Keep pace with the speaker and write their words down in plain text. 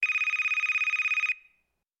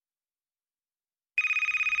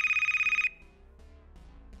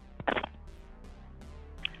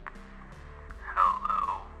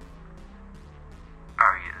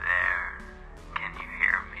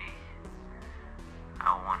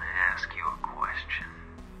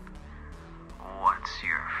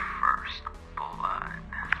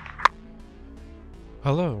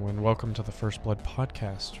Hello, and welcome to the First Blood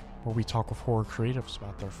podcast, where we talk with horror creatives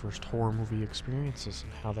about their first horror movie experiences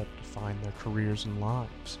and how that defined their careers and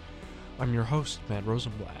lives. I'm your host, Matt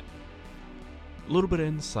Rosenblatt. A little bit of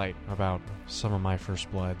insight about some of my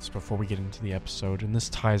first bloods before we get into the episode, and this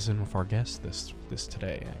ties in with our guest this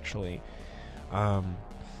today, actually. I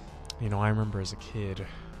remember as a kid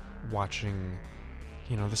watching,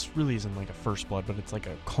 this really isn't like a first blood, but it's like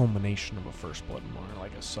a culmination of a first blood, more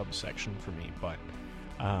like a subsection for me, but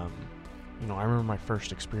I remember my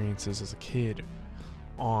first experiences as a kid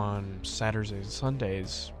on Saturdays and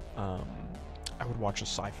Sundays. I would watch a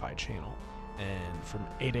sci-fi channel, and from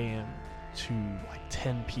 8 a.m. to like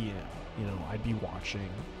 10 p.m., I'd be watching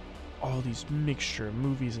all these mixture of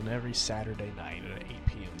movies, and every Saturday night at 8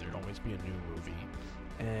 p.m. there'd always be a new movie.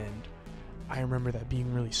 And I remember that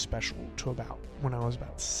being really special to about when I was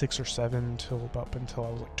about 6 or 7 up until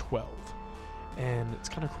I was like 12. And it's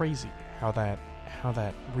kind of crazy how that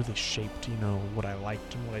really shaped, what I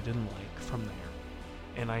liked and what I didn't like from there.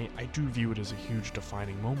 And I do view it as a huge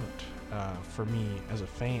defining moment for me as a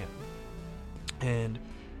fan. And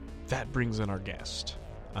that brings in our guest,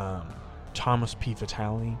 Thomas P.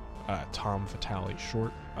 Vitale, Tom Vitale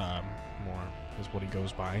short, more is what he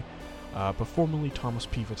goes by, but formerly Thomas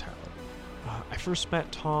P. Vitale. I first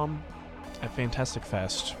met Tom at Fantastic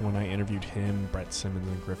Fest when I interviewed him, Brett Simmons,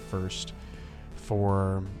 and Griff First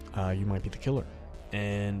for You Might Be the Killer.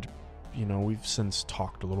 And, we've since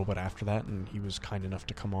talked a little bit after that, and he was kind enough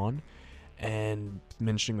to come on. And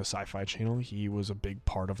mentioning the Sci-Fi Channel, he was a big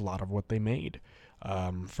part of a lot of what they made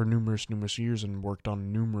for numerous years, and worked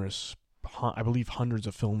on numerous, I believe hundreds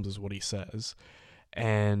of films is what he says.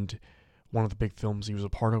 And one of the big films he was a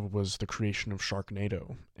part of was the creation of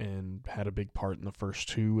Sharknado, and had a big part in the first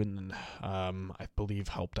two, and then I believe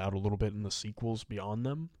helped out a little bit in the sequels beyond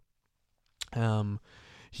them.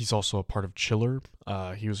 He's also a part of Chiller.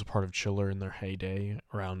 He was a part of Chiller in their heyday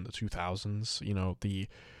around the 2000s. The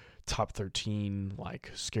top 13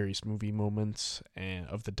 scariest movie moments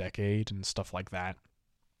of the decade and stuff like that.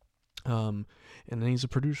 And then he's a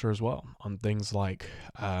producer as well on things like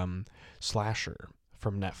Slasher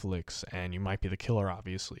from Netflix, and You Might Be the Killer,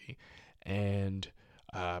 obviously, and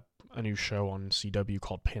a new show on CW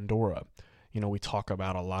called Pandora. We talk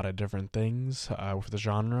about a lot of different things with the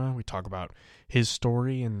genre. We talk about his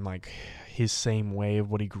story and his same way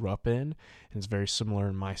of what he grew up in. And it's very similar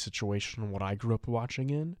in my situation and what I grew up watching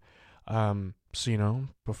in. So,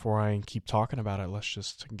 before I keep talking about it, let's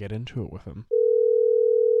just get into it with him.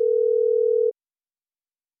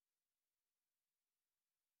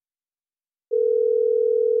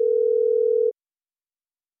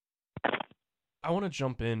 I want to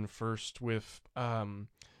jump in first with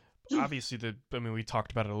obviously we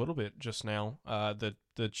talked about it a little bit just now,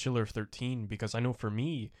 the Chiller 13, because I know for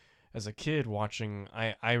me as a kid watching,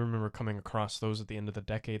 I remember coming across those at the end of the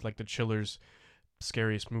decade, like the Chiller's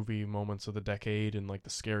scariest movie moments of the decade, and the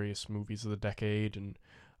scariest movies of the decade. And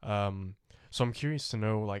so I'm curious to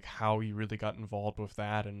know how you really got involved with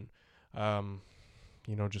that, and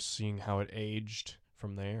just seeing how it aged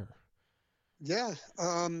from there. Yeah.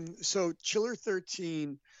 So Chiller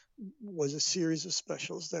 13 was a series of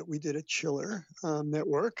specials that we did at Chiller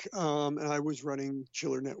Network. And I was running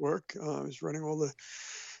Chiller Network. I was running all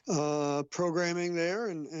the programming there,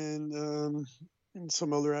 and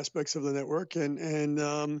some other aspects of the network.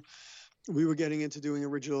 And we were getting into doing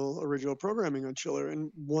original programming on Chiller.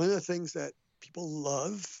 And one of the things that people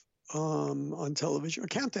love on television, or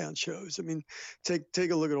countdown shows. I mean, take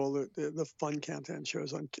a look at all the fun countdown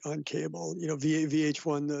shows on cable.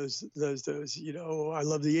 VH1 does those. I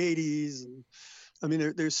love the '80s, and I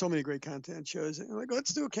mean, there's so many great countdown shows. And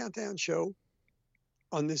let's do a countdown show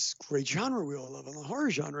on this great genre we all love, on the horror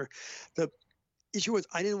genre. The issue was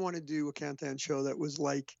I didn't want to do a countdown show that was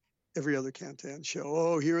like every other countdown show.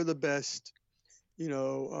 Oh, here are the best,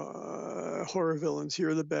 horror villains.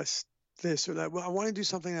 Here are the best this or that. Well, I want to do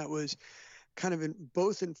something that was kind of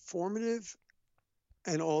both informative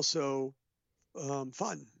and also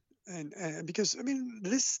fun. And because I mean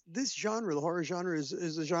this genre, the horror genre, is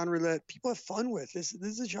a genre that people have fun with. This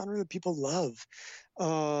is a genre that people love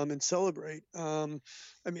and celebrate. I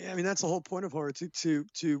mean that's the whole point of horror,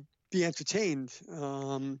 to be entertained.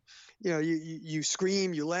 You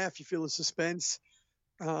scream, you laugh, you feel the suspense.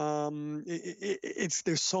 It's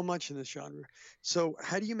there's so much in this genre. So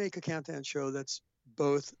how do you make a countdown show that's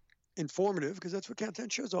both informative, because that's what countdown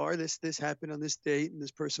shows are, this happened on this date and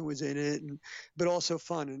this person was in it, but also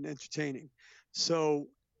fun and entertaining. So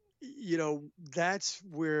that's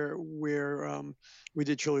where we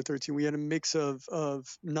did Chiller 13. We had a mix of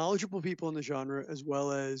knowledgeable people in the genre, as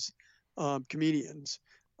well as comedians.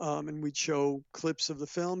 and we'd show clips of the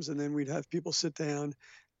films, and then we'd have people sit down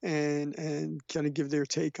and kind of give their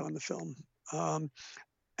take on the film. Um,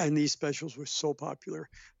 and these specials were so popular.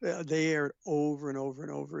 They aired over and over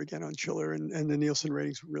and over again on Chiller, and the Nielsen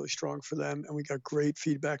ratings were really strong for them. And we got great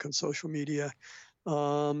feedback on social media.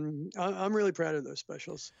 I'm really proud of those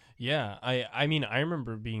specials. Yeah, I mean, I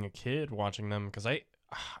remember being a kid watching them because I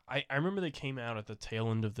remember they came out at the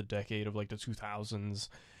tail end of the decade of like the 2000s,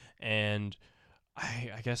 and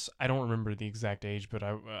I guess I don't remember the exact age, but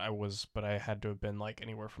but I had to have been like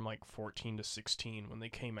anywhere from like 14 to 16 when they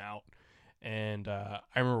came out, and I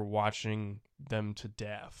remember watching them to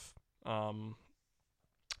death. Um,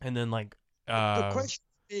 and then like The uh, question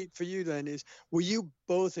for you then is, were you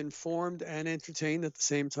both informed and entertained at the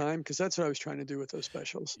same time? Because that's what I was trying to do with those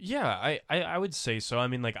specials. Yeah, I would say so. I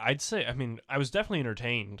mean, like I mean, I was definitely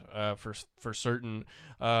entertained, for certain.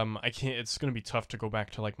 I can't. It's gonna be tough to go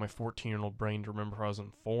back to like my 14-year-old brain to remember how I was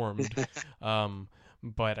informed. Um,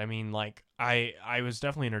 but I mean, like I was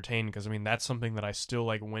definitely entertained because I mean that's something that I still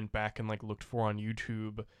like went back and like looked for on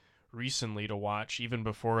YouTube recently to watch, even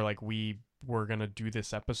before like we were gonna do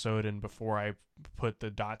this episode and before I put the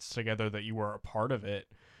dots together that you were a part of it.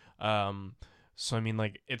 Um, so I mean,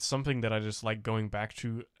 like it's something that I just like going back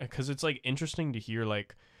to because it's like interesting to hear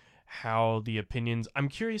like how the opinions. I'm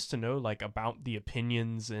curious to know like about the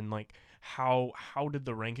opinions and like how did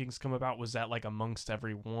the rankings come about? Was that like amongst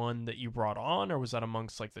everyone that you brought on, or was that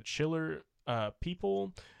amongst like the chiller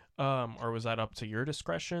people, or was that up to your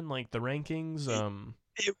discretion? Like the rankings, The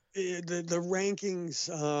rankings,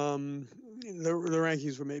 the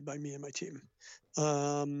rankings were made by me and my team.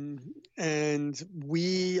 And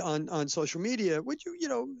we on social media, which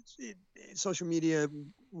social media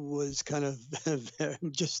was kind of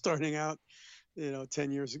just starting out,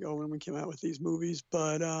 10 years ago when we came out with these movies,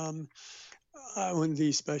 but when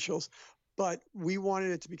these specials. But we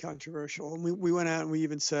wanted it to be controversial. And we went out and we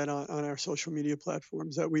even said on our social media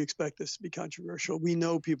platforms that we expect this to be controversial. We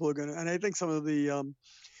know people are going to, and I think some of the,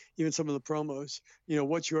 even some of the promos,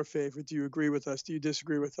 what's your favorite? Do you agree with us? Do you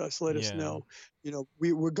disagree with us? Let us yeah, know.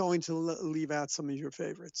 We're going to leave out some of your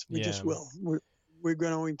favorites. We yeah, just will. We're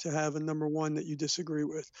going to have a number one that you disagree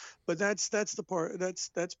with, but that's the part that's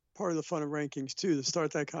part of the fun of rankings too, to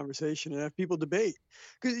start that conversation and have people debate.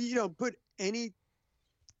 Because put any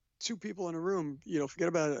two people in a room, forget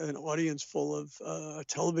about an audience full of a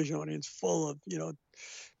television audience full of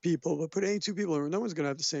people, but put any two people in a room, no one's going to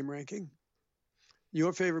have the same ranking.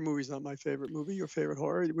 Your favorite movie is not my favorite movie. Your favorite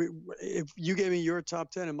horror. If you gave me your top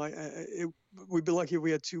 10, we'd be lucky if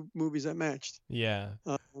we had two movies that matched. yeah.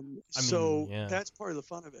 I mean, So yeah. that's part of the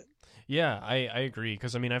fun of it. Yeah, I agree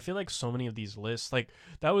because I mean I feel like so many of these lists like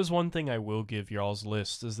that was one thing I will give y'all's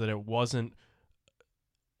list is that it wasn't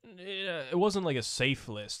like a safe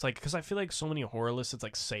list like because I feel like so many horror lists it's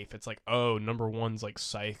like safe, it's like oh number one's like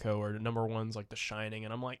Psycho or number one's like The Shining,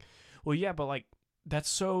 and I'm like well yeah but like that's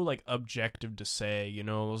so like objective to say, you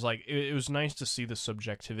know. It was like it was nice to see the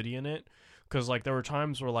subjectivity in it because like there were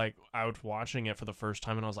times where like I was watching it for the first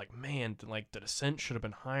time and I was like man like The Descent should have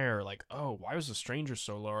been higher, like oh why was The Stranger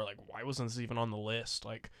so low, or like why wasn't this even on the list,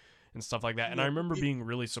 like and stuff like that. And I Yeah, remember being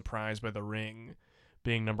really surprised by The Ring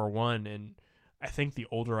being number one, and I think the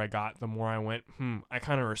older I got the more I went I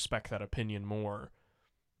kind of respect that opinion more.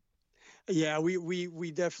 yeah.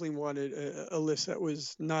 We definitely wanted a list that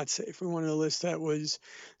was not safe. We wanted a list that was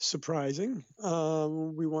surprising.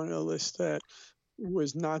 We wanted a list that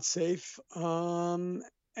was not safe,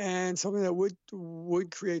 and something that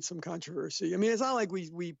would create some controversy. I mean, it's not like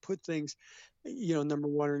we put things, number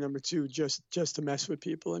one or number two just to mess with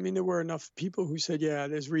people. I mean, there were enough people who said, yeah,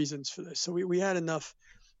 there's reasons for this. So we had enough.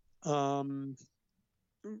 Um,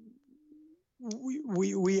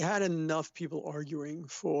 we had enough people arguing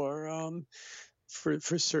for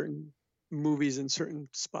certain movies in certain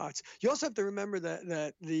spots. You also have to remember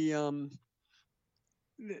that the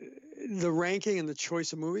ranking and the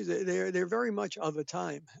choice of movies, they're very much of a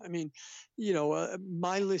time. I mean,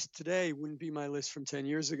 my list today wouldn't be my list from 10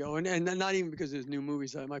 years ago, and not even because there's new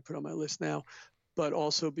movies that I might put on my list now, but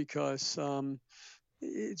also because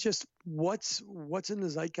it's just what's in the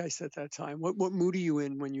zeitgeist at that time. What mood are you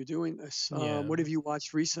in when you're doing this? Yeah, What have you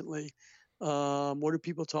watched recently? What are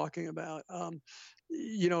people talking about?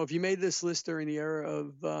 If you made this list during the era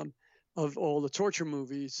of all the torture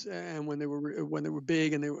movies, and when they were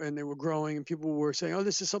big and they were growing, and people were saying, "Oh,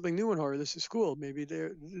 this is something new in horror. This is cool." Maybe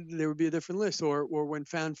there would be a different list. Or when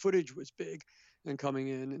found footage was big and coming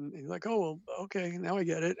in, and like, "Oh, well, okay, now I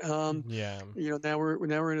get it." yeah, Now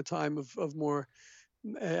we're in a time of more,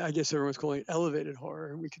 I guess everyone's calling it elevated horror,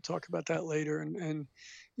 and we could talk about that later. And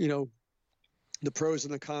you know, the pros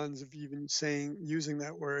and the cons of even saying using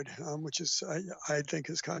that word, which is I think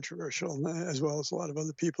is controversial as well as a lot of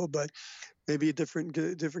other people. But maybe a different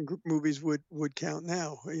group movies would count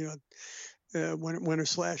now. When are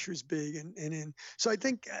slashers big and in? So I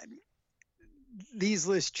think these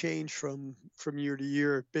lists change from year to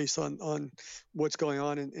year based on what's going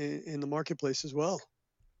on in the marketplace as well.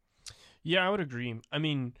 Yeah, I would agree. I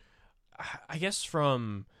mean, I guess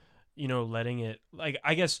from letting it like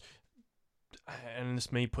I guess, and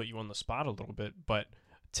this may put you on the spot a little bit, but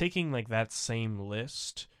taking like that same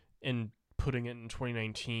list and putting it in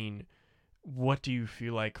 2019, what do you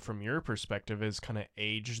feel like from your perspective is kind of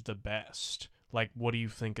aged the best? Like, what do you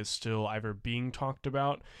think is still either being talked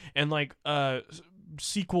about, and like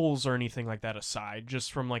sequels or anything like that aside,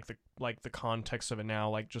 just from like the context of it now,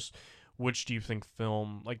 like just which do you think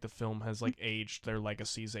the film has like aged, their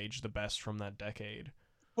legacies aged the best from that decade?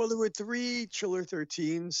 Well, there were three Chiller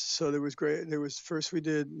 13s. So there was great. There was first we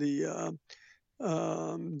did the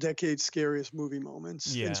decade scariest movie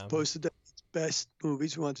moments, and Yeah. supposed to decade's best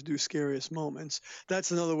movies. We want to do scariest moments.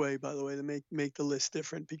 That's another way, by the way, to make the list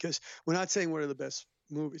different, because we're not saying what are the best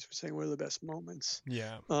movies. We're saying what are the best moments.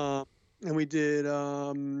 Yeah. And we did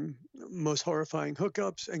most horrifying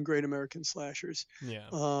hookups and great American slashers.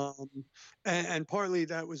 Yeah. And partly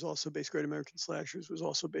that was also based. Great American Slashers was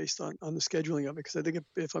also based on the scheduling of it, because I think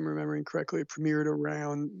if I'm remembering correctly, it premiered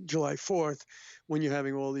around July 4th, when you're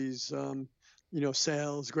having all these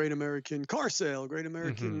sales, Great American Car Sale, Great Mm-hmm.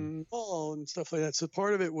 American Mall, and stuff like that. So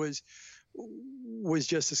part of it was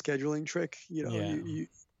just a scheduling trick. Yeah. You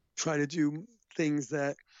try to do things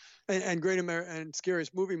that, and Great American and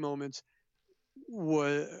Scariest Movie Moments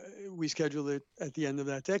was, we scheduled it at the end of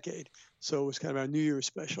that decade, so it was kind of our New Year's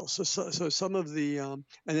special. So some of the and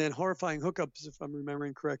then Horrifying Hookups, if I'm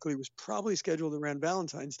remembering correctly, was probably scheduled around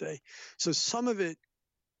Valentine's Day. So some of it,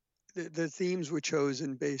 the themes were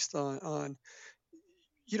chosen based on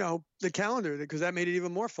the calendar, because that made it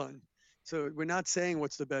even more fun. So we're not saying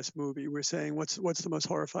what's the best movie. We're saying what's the most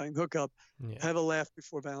horrifying hookup. Yeah. Have a laugh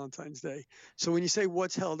before Valentine's Day. So when you say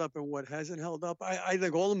what's held up and what hasn't held up, I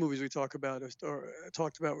think all the movies we talk about or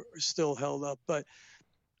talked about are still held up, but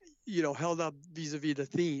held up vis-a-vis the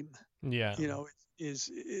theme. Yeah.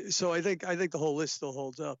 Is so I think the whole list still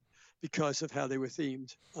holds up because of how they were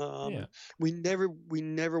themed. Yeah. We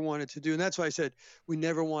never wanted to do, and that's why I said we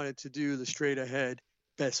never wanted to do the straight ahead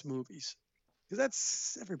best movies, because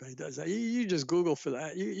that's, everybody does that. You just Google for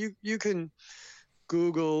that. You can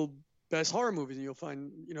Google best horror movies, and you'll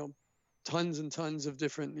find tons and tons of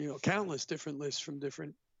different, countless different lists from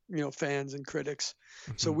different fans and critics.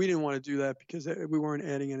 So Mm-hmm. we didn't want to do that because we weren't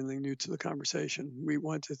adding anything new to the conversation. We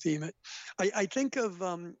wanted to theme it. I think of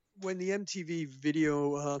when the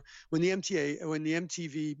MTV when the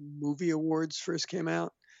MTV Movie Awards first came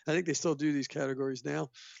out. I think they still do these categories now.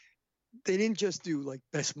 They didn't just do like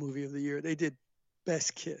best movie of the year. They did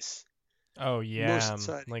best kiss, Oh most yeah,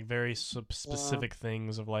 exciting. like very Uh, specific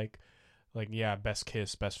things of like yeah, best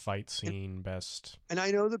kiss, best fight and scene, best. and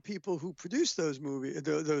I know the people who produced those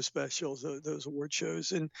specials, those award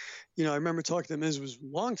shows, and I remember talking to them. This was a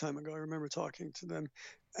long time ago. I remember talking to them,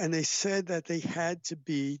 and they said that they had to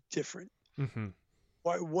be different. Mm-hmm.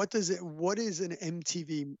 Why? What does an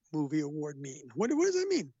MTV Movie Award mean? What does that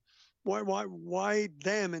mean? Why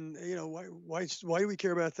them? And why do we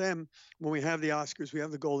care about them when we have the Oscars, we have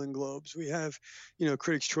the Golden Globes, we have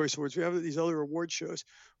Critics' Choice Awards, we have these other award shows?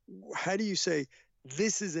 How do you say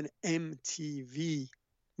this is an MTV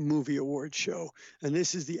movie award show, and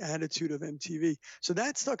this is the attitude of MTV? So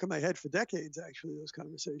that stuck in my head for decades, actually, those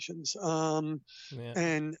conversations. Yeah.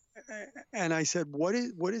 And and I said, what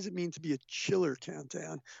does it mean to be a Chiller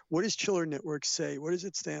countdown? What does Chiller Network say? What does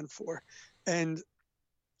it stand for? And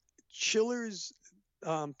Chiller's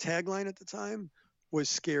tagline at the time was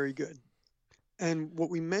 "scary good," and what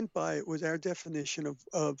we meant by it was our definition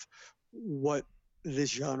of what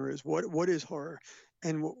this genre is. What is horror?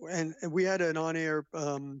 And we had an on-air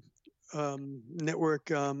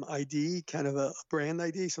network ID, kind of a brand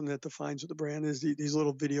ID, something that defines what the brand is. These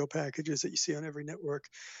little video packages that you see on every network.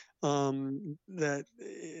 That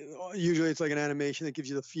usually it's like an animation that gives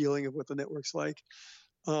you the feeling of what the network's like.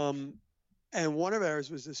 Um, and one of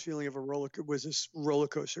ours was this feeling of this roller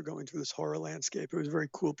coaster going through this horror landscape. It was a very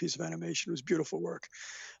cool piece of animation. It was beautiful work,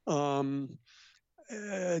 um,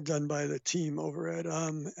 done by the team over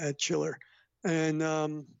at Chiller. And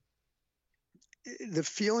the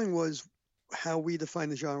feeling was how we define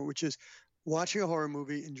the genre, which is watching a horror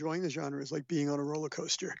movie, enjoying the genre is like being on a roller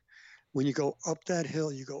coaster. When you go up that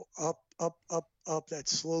hill, you go up, up, that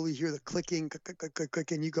slowly hear the clicking, click, click, click, click,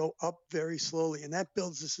 click, and you go up very slowly. And that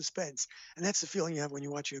builds the suspense. And that's the feeling you have when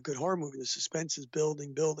you're watching a good horror movie. The suspense is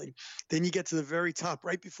building, building. Then you get to the very top,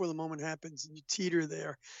 right before the moment happens, and you teeter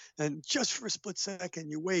there. And just for a split second,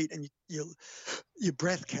 you wait, and your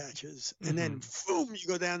breath catches. And then, boom, you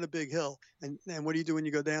go down the big hill. And what do you do when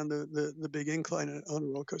you go down the big incline on a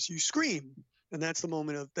roller coaster? You scream. And that's the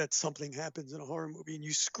moment of that something happens in a horror movie, and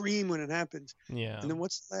you scream when it happens. Yeah. And then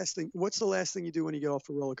what's the last thing? What's the last thing you do when you get off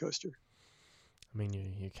a roller coaster? I mean,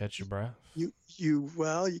 you catch your breath. You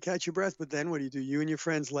catch your breath, but then what do? You and your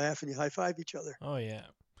friends laugh and you high five each other. Oh yeah.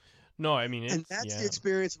 No, I mean, and that's the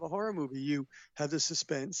experience of a horror movie. You have the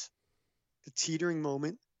suspense, the teetering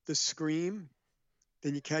moment, the scream,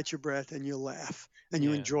 then you catch your breath and you laugh and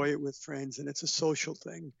you enjoy it with friends, and it's a social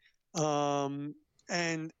thing.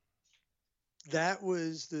 And that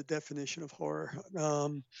was the definition of horror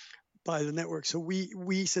by the network. So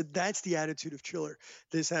we said that's the attitude of Chiller.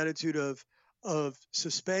 This attitude of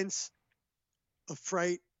suspense, of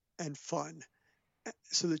fright, and fun.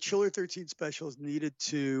 So the Chiller 13 specials needed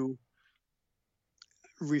to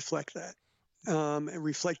reflect that and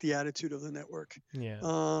reflect the attitude of the network. Yeah.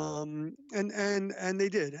 And they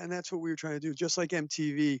did, and that's what we were trying to do. Just like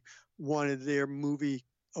MTV wanted their movie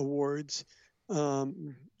awards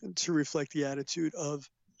to reflect the attitude of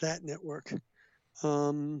that network.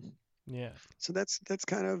 Yeah. So that's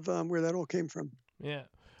kind of where that all came from. Yeah.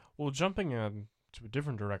 Well, jumping to a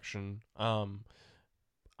different direction, I'm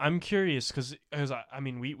curious because I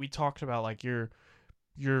mean we talked about like your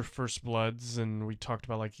First Bloods, and we talked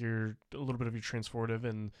about like a little bit of your transformative,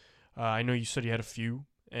 and I know you said you had a few,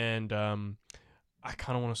 and I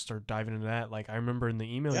kind of want to start diving into that. Like I remember in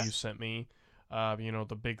the email you sent me,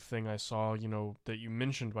 the big thing I saw, that you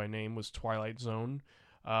mentioned by name was Twilight Zone,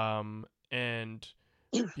 and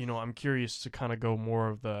I'm curious to kind of go more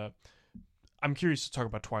of I'm curious to talk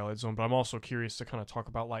about Twilight Zone, but I'm also curious to kind of talk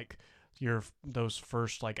about like those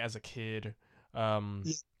first, like as a kid,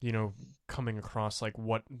 coming across like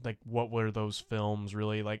what were those films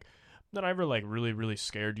really like that ever like really really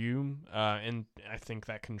scared you, and I think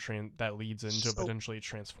that that leads into potentially a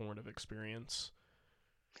transformative experience.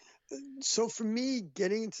 So for me,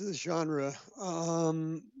 getting into the genre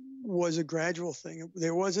was a gradual thing.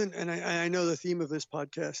 There wasn't, and I know the theme of this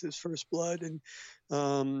podcast is First Blood, and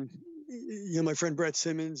my friend Brett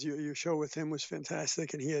Simmons, your show with him was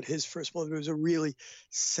fantastic, and he had his First Blood. It was a really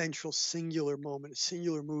central, singular moment, a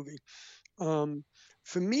singular movie.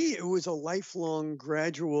 For me, it was a lifelong,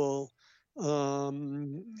 gradual,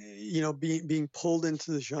 being pulled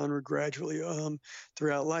into the genre gradually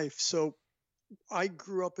throughout life. So I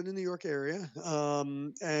grew up in the New York area,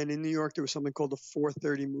 and in New York there was something called the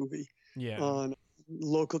 4:30 movie on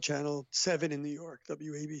local channel 7 in New York,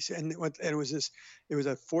 WABC, and it was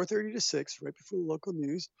at 4:30 to 6, right before the local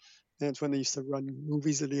news. And it's when they used to run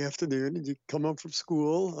movies in the afternoon, and you come home from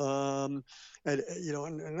school, and I'm at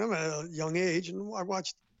a young age, and I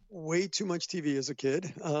watched way too much TV as a kid.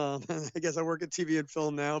 I guess I work at TV and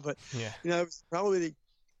film now, but it was probably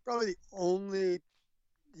the only.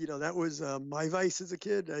 That was my vice as a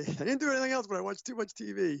kid. I didn't do anything else, but I watched too much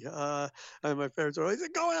TV. And my parents were always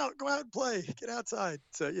like, go out and play, get outside.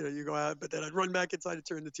 So, you go out, but then I'd run back inside and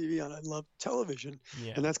turn the TV on. I loved television.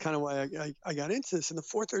 Yeah. And that's kind of why I got into this. And the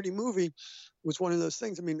 4:30 movie was one of those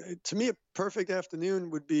things. I mean, to me, a perfect afternoon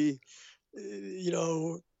would be,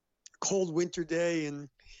 cold winter day and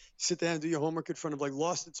sit down and do your homework in front of like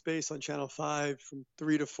Lost in Space on Channel 5 from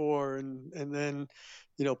 3 to 4, and then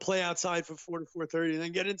play outside from 4 to 4:30, and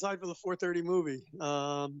then get inside for the 4:30 movie.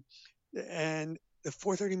 And the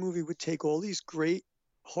 4:30 movie would take all these great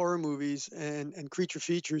horror movies and creature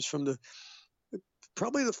features from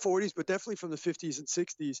probably the 40s, but definitely from the 50s and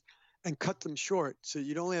 60s, and cut them short. So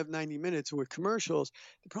you'd only have 90 minutes. With commercials,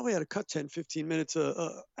 they probably had to cut 10, 15 minutes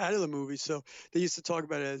out of the movie. So they used to talk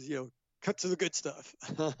about it as, cut to the good stuff.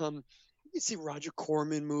 You'd see Roger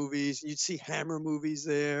Corman movies, you'd see Hammer movies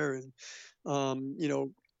there, and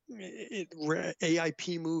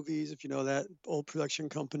AIP movies, if you know that old production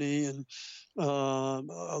company, and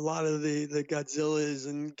a lot of the Godzillas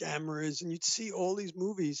and Gammas, and you'd see all these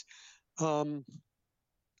movies.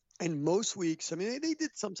 And most weeks, I mean,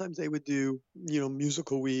 sometimes they would do,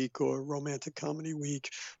 musical week or romantic comedy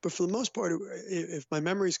week. But for the most part, if my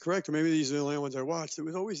memory is correct, or maybe these are the only ones I watched, there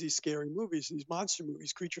was always these scary movies, these monster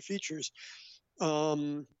movies, creature features.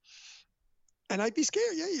 And I'd be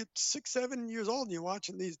scared. Yeah, you're 6, 7 years old and you're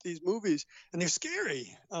watching these movies, and they're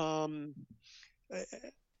scary.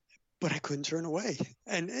 But I couldn't turn away.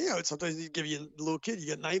 And, sometimes you give you a little kid, you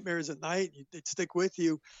get nightmares at night, they'd stick with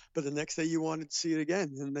you. But the next day you wanted to see it again.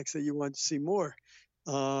 And the next day you wanted to see more.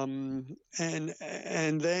 And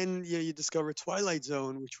then you discover Twilight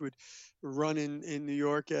Zone, which would run in New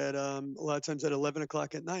York at a lot of times at 11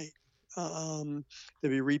 o'clock at night. There'd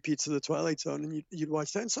be repeats of the Twilight Zone, and you'd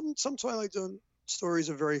watch that. And some Twilight Zone stories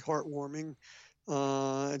are very heartwarming,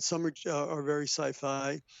 and some are very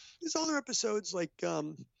sci-fi. There's other episodes like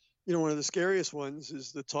one of the scariest ones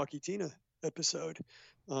is the Talkie Tina episode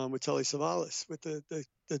with Telly Savalas with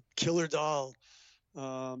the killer doll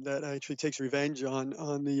that actually takes revenge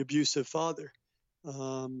on the abusive father.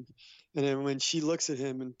 Um, and then when she looks at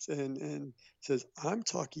him and says, "I'm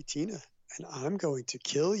Talkie Tina, and I'm going to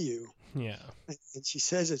kill you," Yeah. and she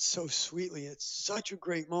says it so sweetly. It's such a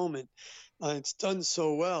great moment. It's done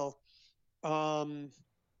so well. Um,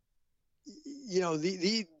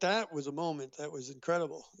 that was a moment that was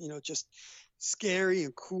incredible. Just scary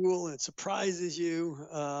and cool, and it surprises you.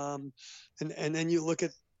 And then you look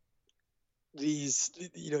at these,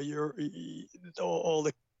 all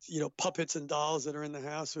the puppets and dolls that are in the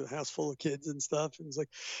house, with a house full of kids and stuff, and it's like,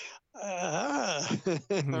 are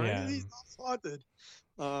any of Yeah. these dolls haunted?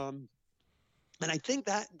 And I think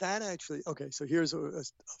that actually, okay, so here's a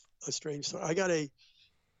strange story.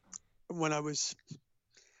 When I was,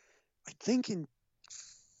 I think, in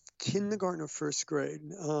kindergarten or first grade,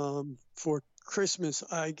 for Christmas,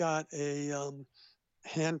 I got a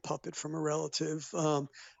hand puppet from a relative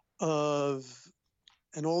of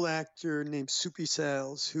an old actor named Soupy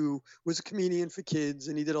Sales, who was a comedian for kids,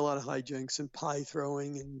 and he did a lot of hijinks and pie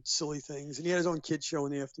throwing and silly things. And he had his own kids show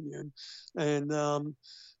in the afternoon, and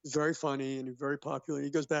very funny and very popular. He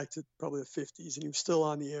goes back to probably the 50s, and he was still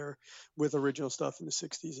on the air with original stuff in the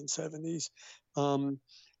 60s and 70s. And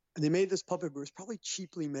they made this puppet, but it was probably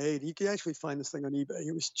cheaply made. You could actually find this thing on eBay.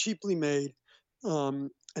 It was cheaply made. And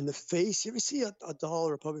the face, you ever see a doll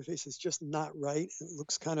or a puppet face that's just not right? It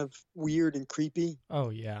looks kind of weird and creepy. Oh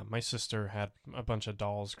yeah, my sister had a bunch of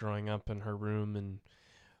dolls growing up in her room, and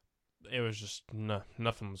it was just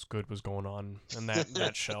nothing was good was going on in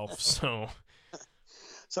that shelf. So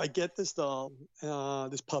I get this doll,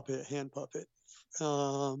 this puppet, hand puppet,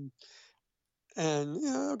 and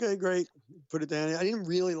okay, great. Put it down. I didn't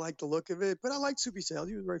really like the look of it, but I liked Soupy Sales.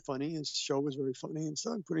 He was very funny. His show was very funny and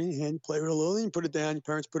stuff. Put it in your hand, play with it a little, and you put it down. Your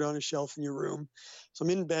parents put it on a shelf in your room. So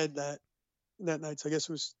I'm in bed that night. So I guess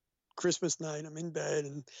it was Christmas night. I'm in bed,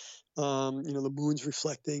 and the moon's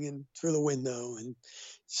reflecting and through the window, and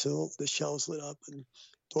so the shelves lit up, and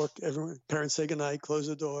parents say goodnight, close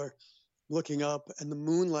the door, looking up, and the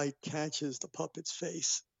moonlight catches the puppet's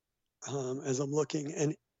face as I'm looking,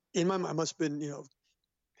 and in my mind, I must have been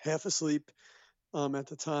half asleep at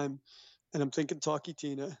the time, and I'm thinking Talkie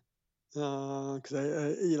Tina because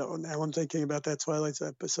now I'm thinking about that Twilight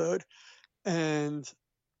episode, and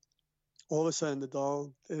all of a sudden the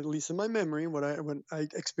doll, at least in my memory, when I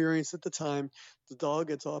experienced at the time, the doll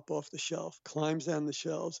gets up off the shelf, climbs down the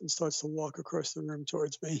shelves, and starts to walk across the room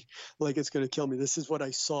towards me like it's going to kill me. This is what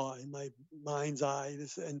I saw in my mind's eye.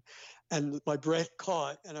 And my breath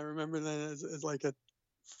caught, and I remember then as like a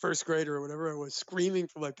first grader or whatever, I was screaming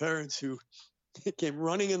for my parents, who came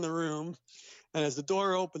running in the room. And as the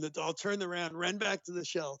door opened, the doll turned around, ran back to the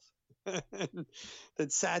shelf, and then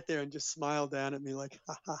sat there and just smiled down at me like,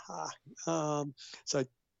 ha ha ha. So I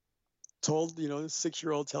told,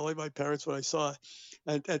 6-year-old, telling my parents what I saw.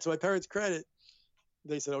 And to my parents' credit,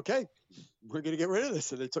 they said, okay, we're going to get rid of this.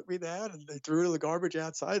 So they took me down and they threw it in the garbage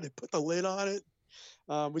outside. They put the lid on it,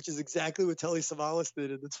 which is exactly what Telly Savalas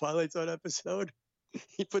did in the Twilight Zone episode.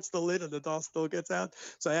 He puts the lid and the doll still gets out.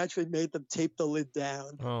 So I actually made them tape the lid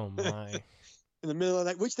down. oh my. In the middle of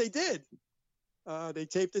the night, which they did. They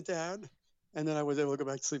taped it down, and then I was able to go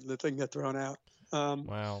back to sleep, and the thing got thrown out.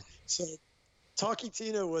 Wow. So Talkie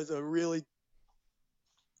Tina was a really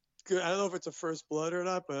good, I don't know if it's a first blood or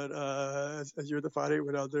not, but as you're defining it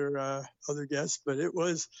with other guests, but it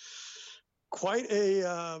was quite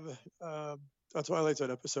a Twilight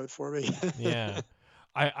Zone episode for me. Yeah.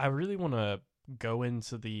 I really want to go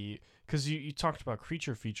into because you talked about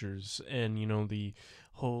creature features and the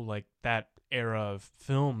whole like that era of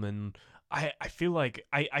film, and I feel like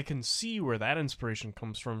I can see where that inspiration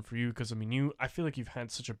comes from for you, because I feel like you've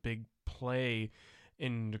had such a big play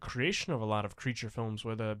in the creation of a lot of creature films,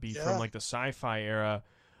 whether it be from like the sci-fi era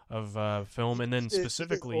of film, and then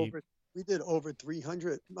specifically we did over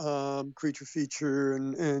 300 creature feature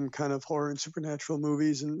and kind of horror and supernatural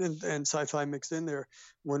movies and sci-fi mixed in there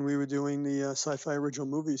when we were doing the sci-fi original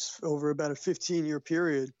movies over about a 15-year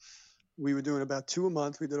period. we were doing about 2 a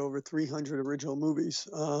month. We did over 300 original movies.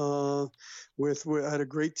 We had a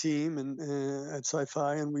great team and at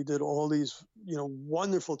Sci-Fi, and we did all these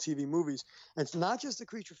wonderful TV movies. And it's not just the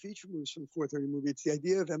creature feature movies from 430 movie. It's the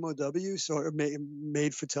idea of MOW, so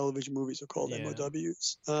made for television movies are called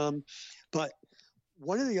MOWs. But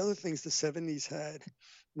one of the other things the 70s had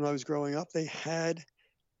when I was growing up, they had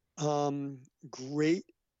great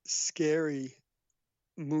scary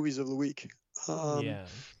movies of the week.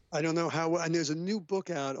 I don't know how, and there's a new book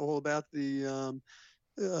out all about the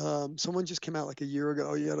someone just came out like a year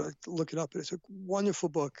ago. You gotta look it up. It's a wonderful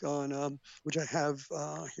book on which I have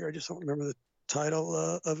here. I just don't remember the title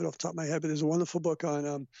of it off the top of my head, but there's a wonderful book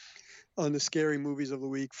on the scary movies of the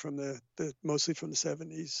week from the mostly from the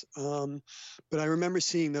 70s. But I remember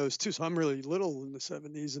seeing those too. So I'm really little in the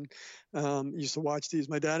 70s and used to watch these.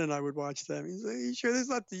 My dad and I would watch them. He's like, you sure there's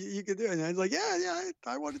not you could do it? And I was like, yeah,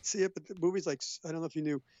 I wanted to see it. But the movies like, I don't know if you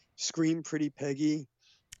knew, Scream Pretty Peggy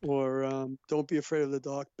or Don't Be Afraid of the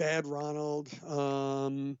Dark, Bad Ronald.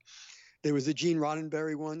 There was the Gene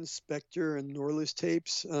Roddenberry one, Spectre and Norliss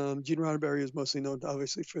tapes. Gene Roddenberry is mostly known,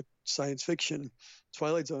 obviously, for science fiction,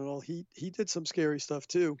 Twilight Zone and all. He did some scary stuff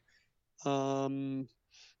too. It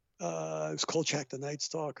was Kolchak the Night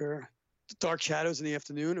Stalker, Dark Shadows in the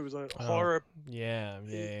Afternoon. It was a horror,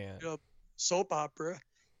 soap opera.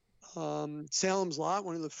 Salem's Lot,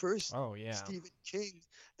 one of the first Stephen King.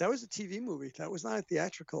 That was a TV movie. That was not a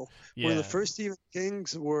theatrical. One of the first Stephen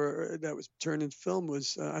Kings that was turned into film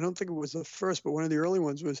was, I don't think it was the first, but one of the early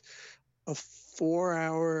ones was a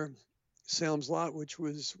 4-hour Salem's Lot, which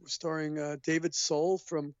was starring David Soul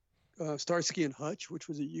from Starsky and Hutch, which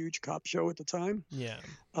was a huge cop show at the time.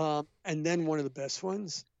 And then one of the best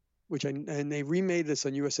ones, and they remade this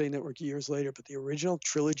on USA Network years later, but the original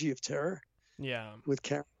Trilogy of Terror. With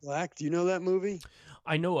Karen Black. Do you know that movie?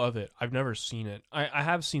 I know of it. I've never seen it. I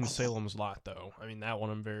have seen Salem's Lot, though. I mean, that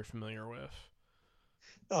one I'm very familiar with.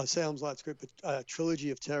 Oh, Salem's Lot's great, but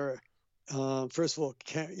Trilogy of Terror. First of all,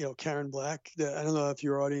 Karen Black. I don't know if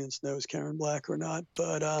your audience knows Karen Black or not,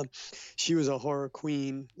 but she was a horror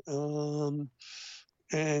queen.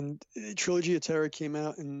 And Trilogy of Terror came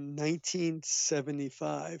out in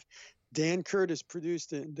 1975. Dan Curtis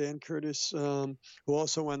produced it, and Dan Curtis, who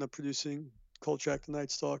also wound up producing Kolchak the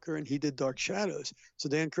Night Stalker, and he did Dark Shadows. So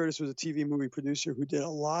Dan Curtis was a TV movie producer who did a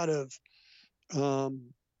lot of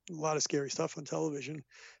scary stuff on television.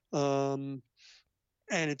 And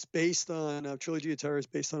it's based on Trilogy of Terror is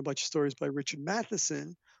based on a bunch of stories by Richard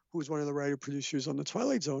Matheson, who was one of the writer producers on The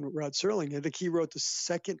Twilight Zone with Rod Serling. I think he wrote the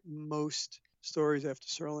second most stories after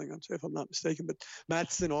Serling, if I'm not mistaken. But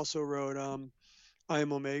Matheson also wrote I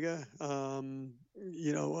Am Omega, I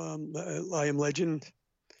Am Legend.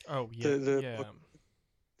 Oh yeah,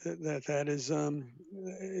 that is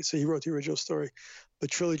so he wrote the original story, but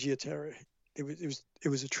Trilogy of Terror. It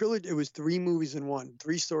was a trilogy. It was 3 movies in one,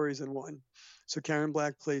 3 stories in one. So Karen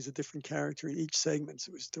Black plays a different character in each segment. So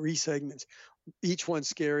it was 3 segments, each one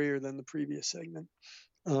scarier than the previous segment.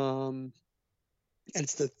 And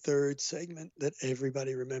it's the 3rd segment that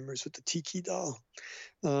everybody remembers with the Tiki doll.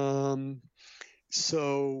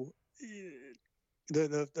 So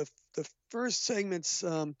the first segment's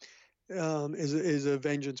is a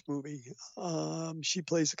vengeance movie. She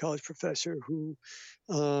plays a college professor who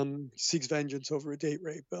seeks vengeance over a date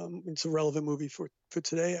rape. It's a relevant movie for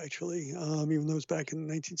today, actually, even though it was back in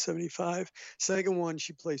 1975. Second one,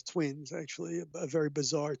 she plays twins, actually, a very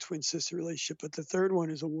bizarre twin sister relationship. But the third one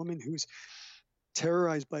is a woman who's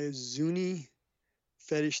terrorized by a Zuni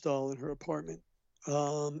fetish doll in her apartment.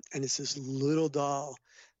 And it's this little doll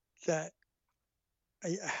that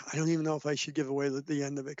I don't even know if I should give away the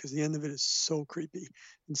end of it, because the end of it is so creepy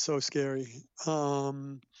and so scary.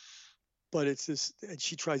 But it's this, and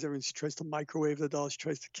she tries everything. She tries to microwave the doll. She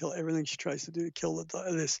tries to kill everything. She tries to do to kill the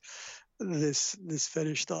doll, this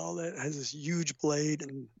fetish doll that has this huge blade,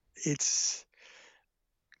 and it's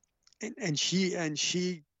and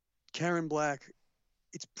she Karen Black.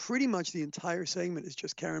 It's pretty much the entire segment is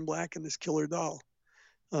just Karen Black and this killer doll.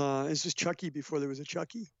 It's just Chucky before there was a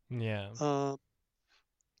Chucky. Yeah.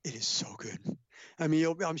 It is so good. I mean,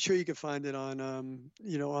 I'm sure you can find it on,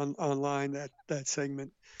 online, that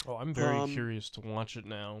segment. Oh, I'm very curious to watch it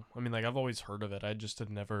now. I mean, like, I've always heard of it. I just had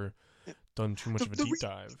never done too much of a deep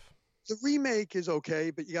dive. The remake is okay,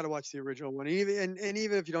 but you got to watch the original one. And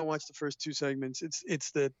even if you don't watch the first 2 segments, it's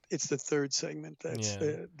the 3rd segment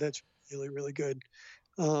that's really, really good.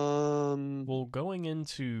 Well, going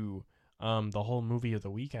into the whole movie of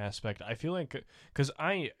the week aspect, I feel like, because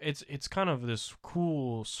it's kind of this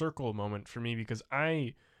cool circle moment for me, because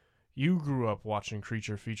you grew up watching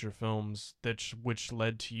creature feature films which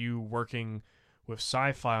led to you working with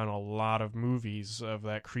sci-fi on a lot of movies of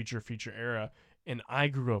that creature feature era, and I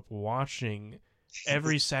grew up watching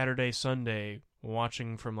every Saturday, Sunday,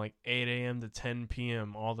 watching from like 8 a.m. to 10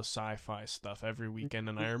 p.m. all the sci-fi stuff every weekend.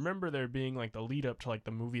 And I remember there being like the lead up to like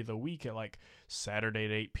the movie of the week at like Saturday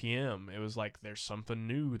at 8 p.m. It was like there's something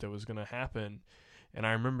new that was gonna happen, and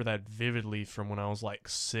I remember that vividly from when I was like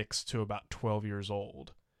 6 to about 12 years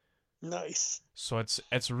old. Nice. So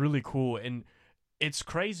it's really cool, and it's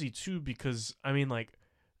crazy too because I mean like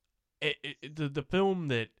the film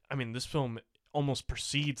that I mean this film almost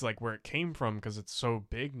precedes like where it came from because it's so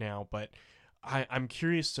big now. But I'm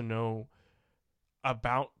curious to know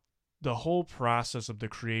about the whole process of the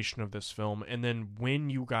creation of this film, and then when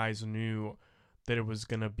you guys knew that it was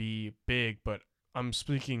gonna be big. But I'm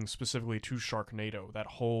speaking specifically to Sharknado, that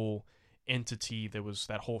whole entity that was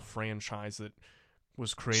that whole franchise that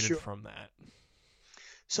was created Sure. from that.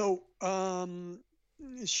 So,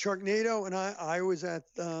 Sharknado and I was at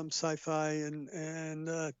Sci-Fi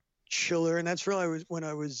and Chiller, and that's really when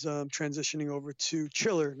I was transitioning over to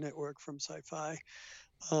Chiller Network from Sci-Fi.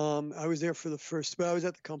 I was there for the first, but I was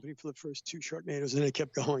at the company for the first two Sharknadoes, and it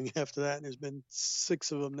kept going after that. And there's been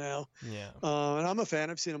six of them now, Yeah. and I'm a fan.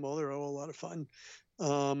 I've seen them all. They're all a lot of fun.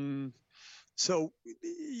 Um, so,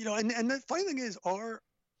 and the funny thing is, are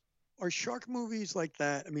shark movies like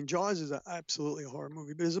that? I mean, Jaws is absolutely a horror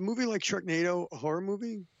movie, but is a movie like Sharknado a horror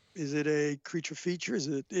movie? Is it a creature feature? Is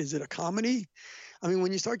it a comedy? I mean,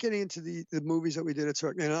 when you start getting into the movies that we did at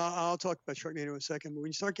Sharknado, I'll talk about Sharknado in a second, but when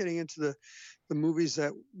you start getting into the movies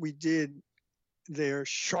that we did there,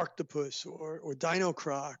 Sharktopus or Dino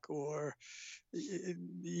Croc or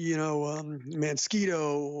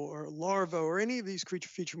Mansquito or Larva or any of these creature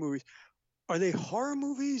feature movies, are they horror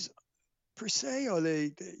movies per se? Are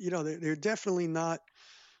they, they're definitely not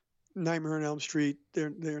Nightmare on Elm Street.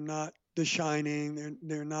 They're not The Shining.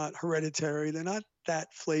 They're not Hereditary. They're not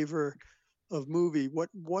that flavor of movie. What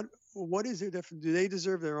is their difference? Do they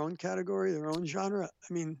deserve their own category, their own genre?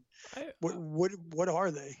 I mean, I what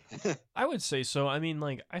are they? I would say so. I mean,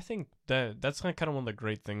 like I think that that's kind of one of the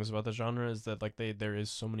great things about the genre is that like there is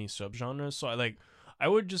so many subgenres. So I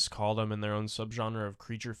would just call them in their own subgenre of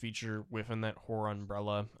creature feature within that horror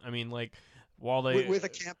umbrella. I mean, like while they With a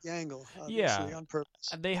campy angle, yeah, obviously, on purpose.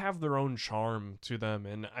 they have their own charm to them,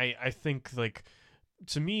 and I think like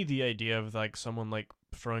to me the idea of like someone like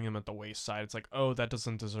throwing them at the wayside, it's like, oh, that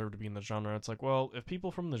doesn't deserve to be in the genre. It's like, well, if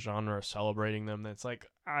people from the genre are celebrating them, it's like,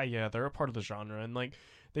 yeah, they're a part of the genre, and like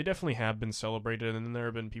they definitely have been celebrated, and then there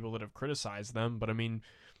have been people that have criticized them, but I mean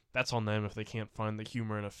that's on them if they can't find the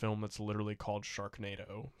humor in a film that's literally called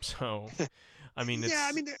Sharknado. So I mean Yeah, I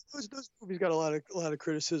it's mean, those movies got a lot of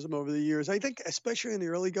criticism over the years. I think, especially in the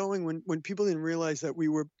early going, when people didn't realize that we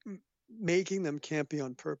were making them campy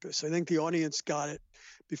on purpose. I think the audience got it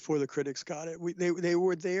before the critics got it. They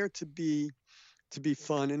were there to be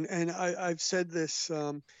fun, and I've said this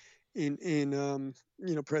in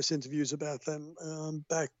press interviews about them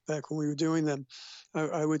back when we were doing them.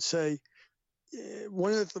 I would say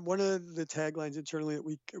one of the taglines internally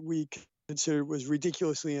that we considered was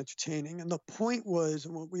ridiculously entertaining, and the point was,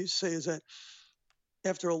 and what we say is that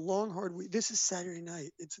after a long hard week, this is Saturday night.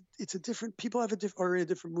 It's a different, people are in a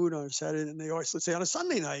different mood on a Saturday than they are, so let's say, on a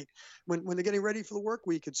Sunday night when they're getting ready for the work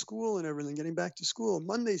week at school and everything, getting back to school.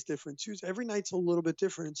 Monday's different. Tuesday, every night's a little bit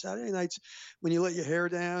different. And Saturday nights when you let your hair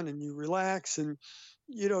down and you relax and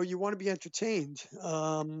you want to be entertained.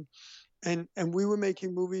 And we were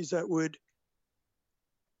making movies that would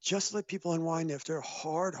just let people unwind after a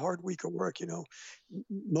hard week of work.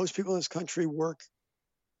 Most people in this country work,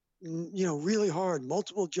 really hard,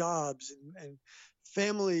 multiple jobs and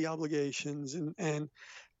family obligations. And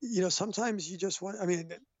sometimes you just want, I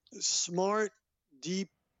mean, smart, deep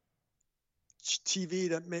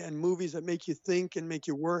TV and movies that make you think and make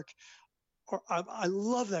you work. I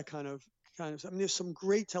love that kind of stuff. I mean, there's some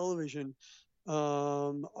great television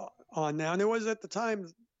on now, and there was at the time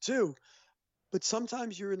too. But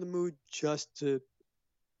sometimes you're in the mood just to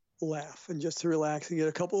laugh and just to relax and get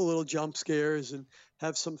a couple of little jump scares and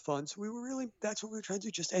have some fun. So that's what we were trying to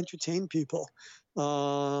do, just entertain people.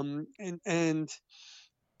 And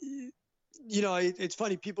it's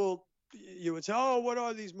funny, people, you would say, oh, what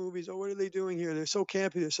are these movies? Oh, what are they doing here? They're so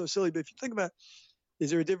campy, they're so silly. But if you think about,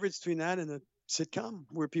 is there a difference between that and a sitcom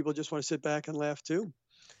where people just want to sit back and laugh too?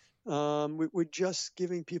 We're just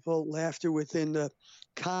giving people laughter within the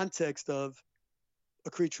context of a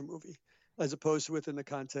creature movie, as opposed to within the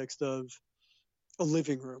context of a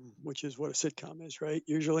living room, which is what a sitcom is, right?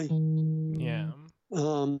 Usually. yeah.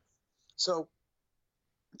 Um, so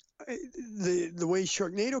the way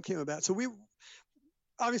Sharknado came about, so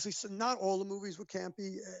obviously, so not all the movies were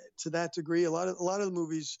campy to that degree. A lot of the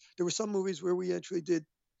movies, there were some movies where we actually did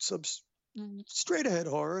some straight ahead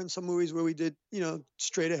horror, and some movies where we did,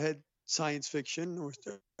 straight ahead science fiction,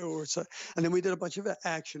 and then we did a bunch of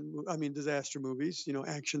disaster movies,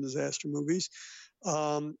 action disaster movies.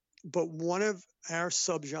 But one of our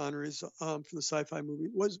subgenres for the sci-fi movie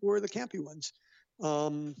were the campy ones.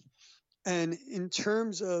 And in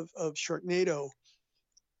terms of Sharknado,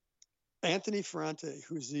 Anthony Ferrante,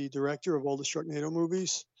 who's the director of all the Sharknado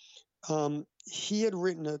movies, he had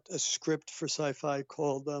written a script for sci-fi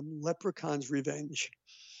called Leprechaun's Revenge.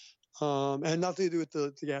 It had nothing to do with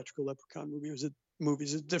the theatrical Leprechaun movie. It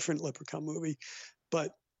was a different Leprechaun movie.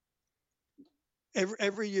 But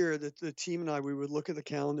every year that the team and I, we would look at the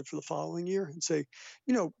calendar for the following year and say,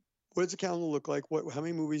 what does the calendar look like? How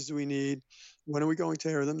many movies do we need? When are we going to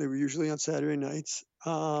air them? They were usually on Saturday nights.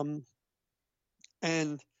 And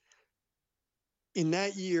in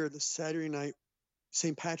that year, the Saturday night,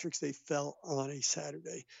 St. Patrick's Day fell on a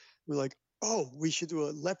Saturday. We're like, oh, we should do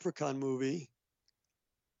a Leprechaun movie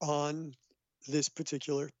on this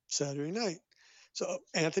particular Saturday night. So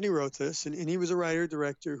Anthony wrote this, and he was a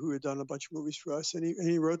writer-director who had done a bunch of movies for us, and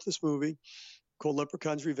he wrote this movie called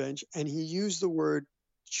Leprechaun's Revenge, and he used the word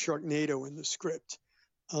Sharknado in the script.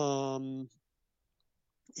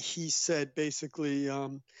 He said basically, I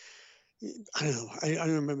don't know. I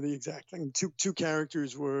don't remember the exact thing. Two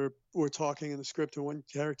characters were talking in the script, and one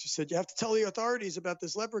character said, "You have to tell the authorities about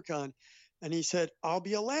this leprechaun." And he said, "I'll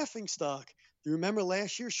be a laughing stock. Do you remember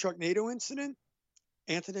last year's Sharknado incident?"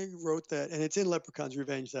 Anthony wrote that, and it's in Leprechaun's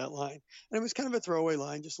Revenge, that line. And it was kind of a throwaway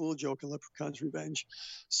line, just a little joke in Leprechaun's Revenge.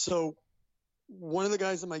 So one of the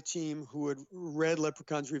guys on my team who had read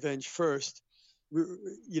Leprechaun's Revenge first,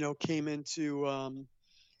 came into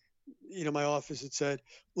my office and said,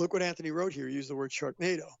 "Look what Anthony wrote here. He used the word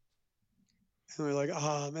Sharknado." And we're like,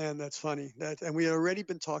 "Oh man, that's funny." And we had already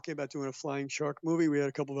been talking about doing a flying shark movie. We had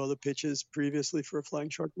a couple of other pitches previously for a flying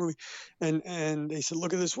shark movie, and they said,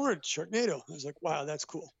 "Look at this word, Sharknado." I was like, "Wow, that's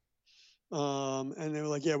cool." And they were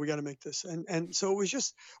like, "Yeah, we got to make this." And so it was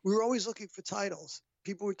just, we were always looking for titles.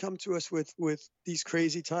 People would come to us with these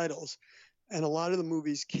crazy titles, and a lot of the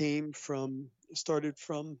movies started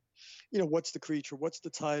from, what's the creature, what's the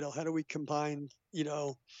title, how do we combine, I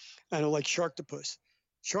know, like Sharktopus.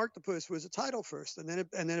 Sharktopus was a title first, and then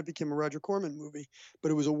it became a Roger Corman movie,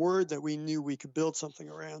 but it was a word that we knew we could build something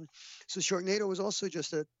around. So Sharknado was also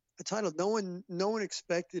just a title. No one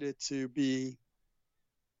expected it to be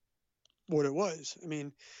what it was. I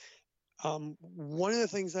mean, one of the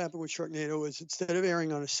things that happened with Sharknado was, instead of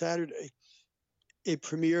airing on a Saturday, it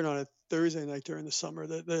premiered on a Thursday night during the summer.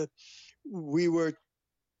 We were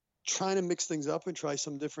trying to mix things up and try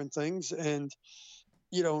some different things, and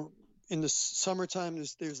in the summertime,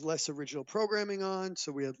 there's less original programming on,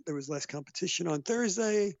 so there was less competition on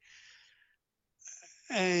Thursday.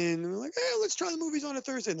 And we're like, hey, let's try the movies on a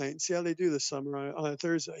Thursday night and see how they do this summer on a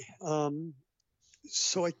Thursday.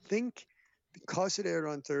 So I think because it aired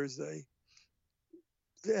on Thursday,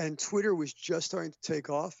 and Twitter was just starting to take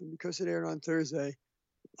off, and because it aired on Thursday,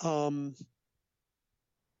 a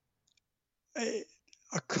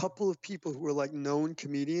couple of people who were like known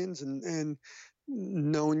comedians and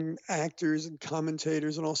known actors and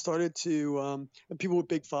commentators and all started to, and people with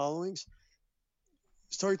big followings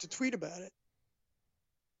started to tweet about it.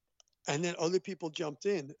 And then other people jumped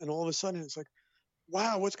in, and all of a sudden it's like,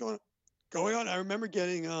 wow, what's going on? I remember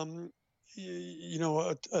getting, a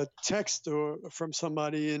text from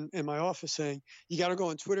somebody in my office saying, "You got to go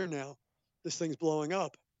on Twitter now. This thing's blowing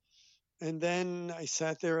up." And then I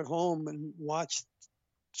sat there at home and watched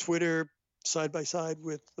Twitter side by side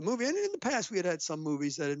with the movie. And in the past, we had some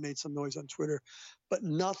movies that had made some noise on Twitter, but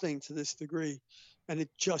nothing to this degree. And it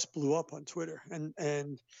just blew up on Twitter.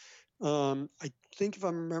 And I think, if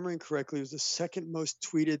I'm remembering correctly, it was the second most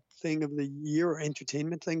tweeted thing of the year, or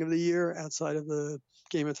entertainment thing of the year, outside of the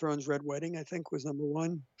Game of Thrones Red Wedding, I think was number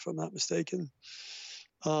one, if I'm not mistaken.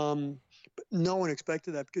 But no one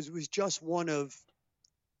expected that, because it was just one of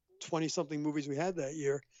 20-something movies we had that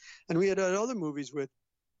year. And we had other movies with,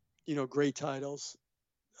 great titles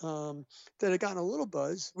that had gotten a little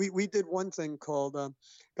buzz. We did one thing called,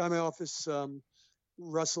 guy in my office,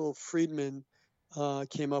 Russell Friedman,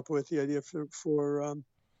 came up with the idea for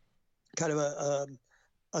kind of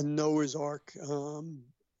a Noah's Ark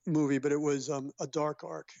movie, but it was a dark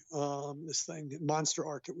ark, this thing, Monster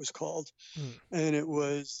Ark it was called. And it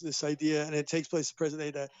was this idea, and it takes place the present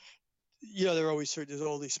day, that there's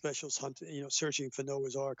all these specials hunting, searching for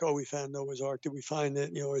Noah's Ark. Oh, we found Noah's Ark. Did we find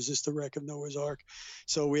it? Or is this the wreck of Noah's Ark?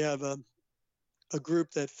 So we have a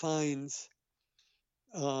group that finds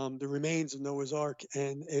the remains of Noah's Ark,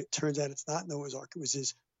 and it turns out it's not Noah's Ark. It was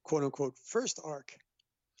his quote unquote first ark.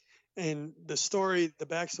 And the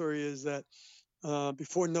backstory is that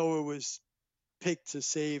before Noah was picked to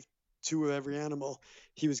save two of every animal,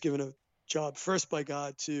 he was given a job first by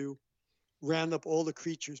God to round up all the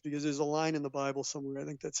creatures, because there's a line in the Bible somewhere, I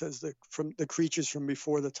think, that says from the creatures from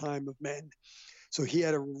before the time of men. So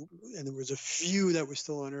and there was a few that were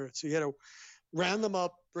still on earth. So he had to round them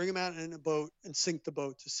up, bring them out in a boat, and sink the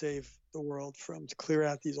boat to save the world to clear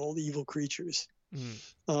out these old evil creatures.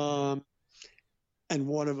 And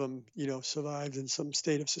one of them, survived in some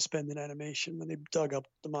state of suspended animation when they dug up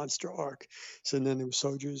the monster ark. So then there were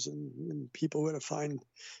soldiers and people were to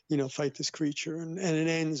fight this creature. And it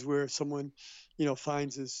ends where someone,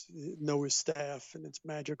 finds Noah's staff, and it's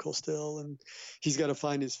magical still. And he's got to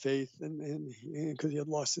find his faith. And because he had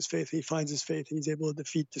lost his faith, he finds his faith. And he's able to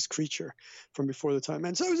defeat this creature from before the time.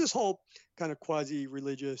 And so it was this whole kind of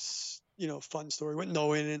quasi-religious, fun story with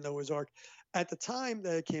Noah and Noah's Ark. At the time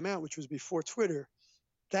that it came out, which was before Twitter,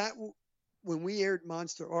 when we aired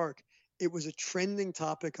Monster Ark, it was a trending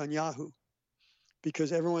topic on Yahoo,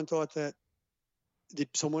 because everyone thought that, did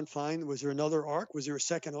someone find, was there another ark? Was there a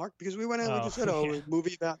second ark? Because we went out and we just said, yeah. A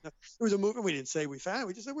movie about, it was a movie. We didn't say we found it.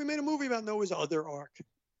 We just said we made a movie about Noah's other ark.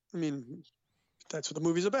 I mean, that's what the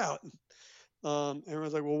movie's about.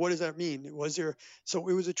 Everyone's like, well, what does that mean? So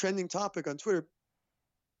it was a trending topic on Twitter.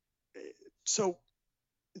 So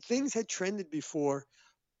things had trended before,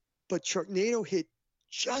 but Sharknado hit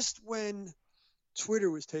just when Twitter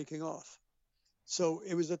was taking off. So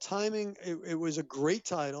it was the timing. It was a great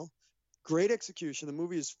title, great execution. The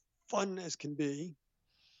movie is fun as can be.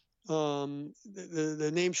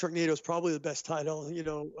 The name Sharknado is probably the best title,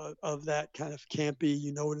 of that kind of campy, it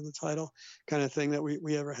in the title kind of thing that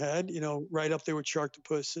we ever had, right up there with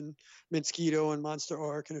Sharktopus and Mosquito and Monster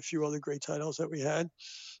Ark and a few other great titles that we had.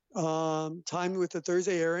 Timed with the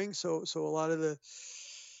Thursday airing. So a lot of the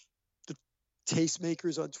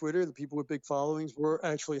tastemakers on Twitter, the people with big followings, were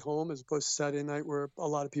actually home, as opposed to Saturday night where a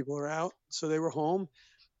lot of people are out. So they were home.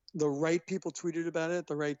 The right people tweeted about it at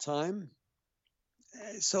the right time.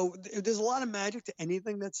 So there's a lot of magic to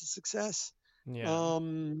anything that's a success. Yeah.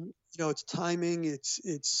 It's timing. It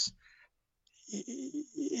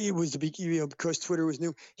was the beginning, because Twitter was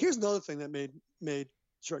new. Here's another thing that made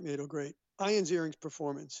Sharknado great. Ian Ziering's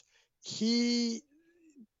performance. He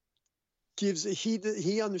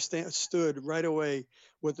understood right away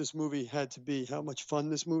what this movie had to be, how much fun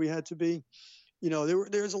this movie had to be.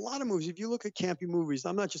 There's a lot of movies. If you look at campy movies,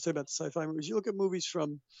 I'm not just talking about the sci-fi movies. You look at movies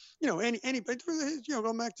from, any,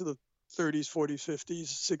 going back to the 30s, 40s, 50s,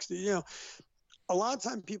 60s. A lot of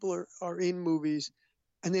time people are in movies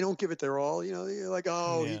and they don't give it their all. You're like,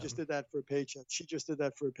 oh, He just did that for a paycheck. She just did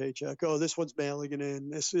that for a paycheck. Oh, this one's barely in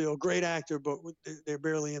this. Great actor, but they're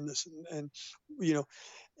barely in this. And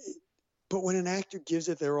but when an actor gives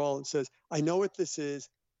it their all and says, I know what this is,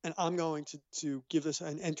 and I'm going to give this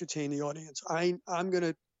and entertain the audience. I'm going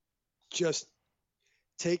to just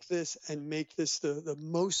take this and make this the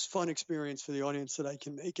most fun experience for the audience that I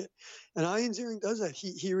can make it. And Ian Ziering does that.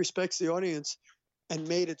 He respects the audience and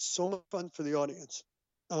made it so much fun for the audience.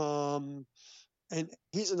 And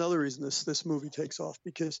he's another reason this movie takes off,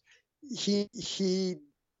 because he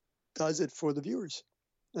does it for the viewers,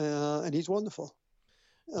 and he's wonderful.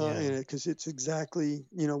 In it, because it's exactly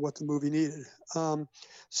what the movie needed.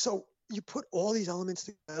 So you put all these elements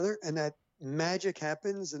together, and that magic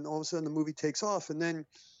happens, and all of a sudden the movie takes off, and then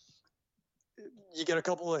you get a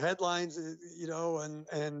couple of headlines,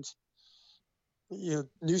 and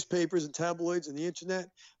newspapers and tabloids and the internet.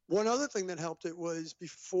 One other thing that helped it was,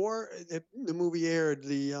 before the movie aired,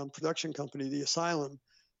 the production company, the Asylum,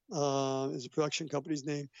 is the production company's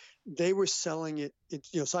name. They were selling it.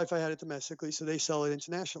 Sci-Fi had it domestically, so they sell it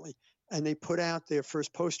internationally. And they put out their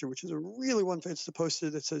first poster, which is a really wonderful. It's the poster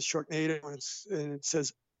that says Sharknado, and it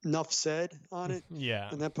says "Nuff Said" on it. Yeah.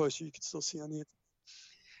 And that poster you can still see on the internet.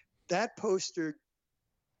 That poster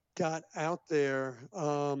got out there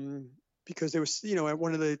because there was, at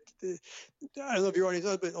one of the I don't know if your audience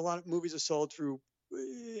knows, but a lot of movies are sold through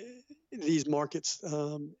these markets.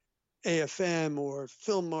 AFM or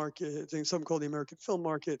film market, something called the American Film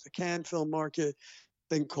Market, the Cannes Film Market,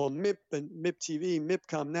 thing called MIP and MIP TV,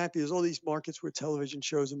 MIPCOM, NAPI. There's all these markets where television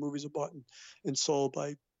shows and movies are bought and sold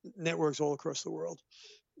by networks all across the world.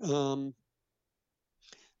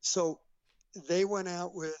 So they went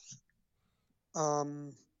out with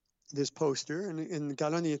this poster and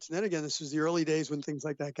got on the internet. Again, this was the early days when things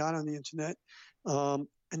like that got on the internet. And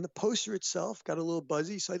the poster itself got a little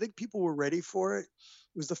buzzy. So I think people were ready for it.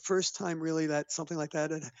 It was the first time really that something like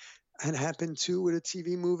that had happened too with a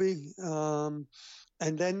TV movie.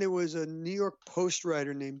 And then there was a New York Post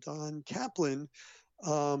writer named Don Kaplan,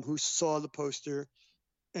 who saw the poster,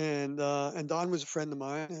 and Don was a friend of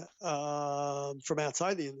mine from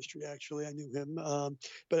outside the industry. Actually, I knew him,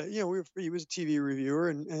 but he was a TV reviewer,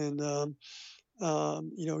 and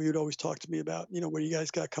he would always talk to me about what do you guys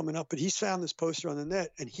got coming up. But he's found this poster on the net,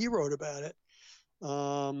 and he wrote about it.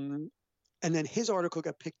 And then his article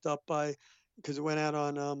got picked up because it went out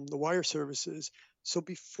on the wire services. So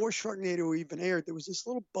before Sharknado even aired, there was this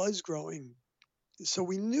little buzz growing. So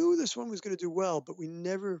we knew this one was going to do well, but we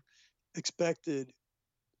never expected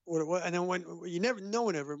what it was. And then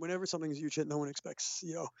whenever something's a huge hit, no one expects,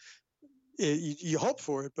 you hope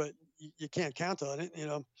for it, but you can't count on it,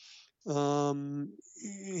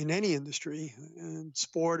 in any industry and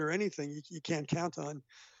sport or anything, you can't count on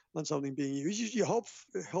something being used. You hope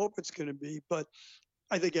it's going to be, but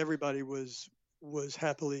I think everybody was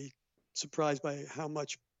happily surprised by how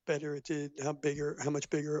much better it did, how much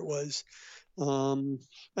bigger it was. And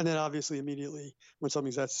then obviously immediately when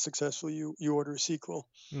something's that successful, you order a sequel.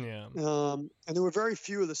 Yeah. And there were very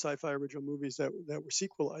few of the sci-fi original movies that were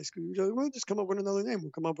sequelized. We'll just come up with another name.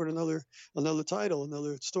 We'll come up with another title,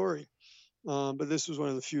 another story. But this was one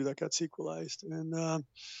of the few that got sequelized. And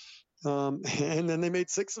then they made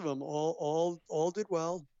 6 of them. All did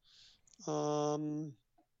well.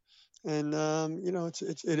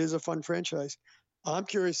 It is a fun franchise. I'm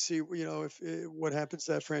curious to see, if what happens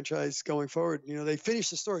to that franchise going forward. They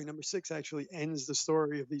finished the story. Number 6 actually ends the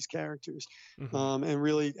story of these characters. Mm-hmm. And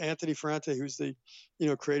really, Anthony Ferrante, who's the,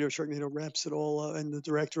 creator of Sharknado, wraps it all and the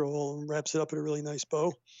director all wraps it up in a really nice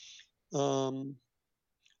bow.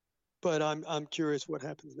 But I'm curious what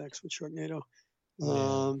happens next with Sharknado.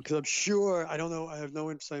 Because I'm sure, I don't know, I have no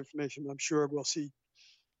inside information, but I'm sure we'll see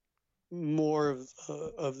more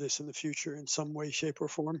of this in the future in some way, shape, or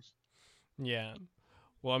form. Yeah.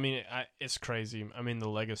 Well, I mean, it's crazy. I mean, the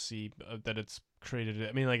legacy that it's created.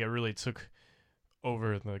 I mean, like, it really took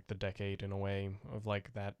over like the decade in a way of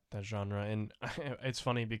like that genre. And it's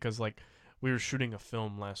funny because like we were shooting a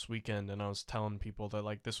film last weekend, and I was telling people that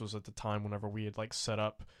like this was at the time whenever we had like set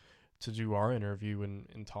up to do our interview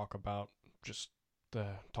and talk about just the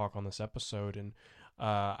talk on this episode. And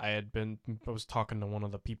I was talking to one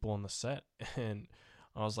of the people on the set, and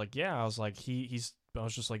I was like, yeah, I was like, I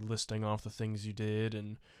was just like listing off the things you did,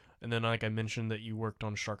 and then like I mentioned that you worked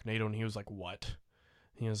on Sharknado, and he was like, what?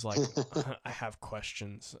 He was like, I have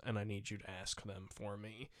questions, and I need you to ask them for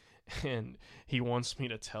me. And he wants me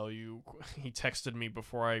to tell you, he texted me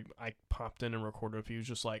before I popped in and recorded. He was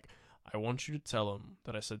just like, I want you to tell him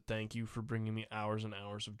that I said thank you for bringing me hours and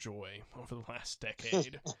hours of joy over the last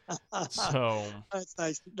decade. So that's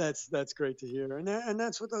nice. That's great to hear. And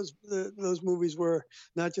that's what those movies were.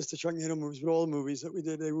 Not just the Sharknado movies, but all the movies that we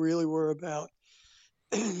did. They really were about,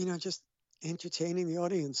 just entertaining the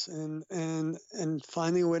audience and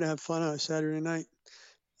finding a way to have fun on a Saturday night.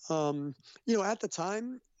 At the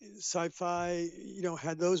time, sci-fi,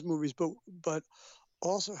 had those movies, but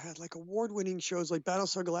also had like award-winning shows like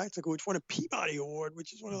Battlestar Galactica, which won a Peabody Award,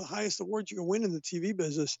 which is one of the highest awards you can win in the TV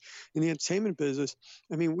business, in the entertainment business.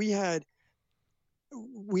 I mean, we had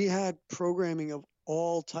programming of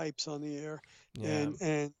all types on the air,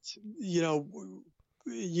 and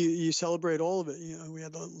you celebrate all of it. We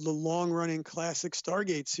had the long-running classic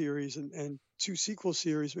Stargate series and 2 sequel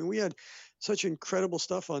series. I mean, we had such incredible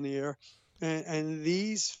stuff on the air, and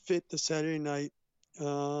these fit the Saturday night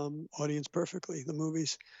audience perfectly, the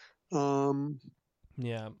movies.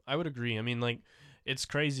 Yeah, I would agree. I mean, like, it's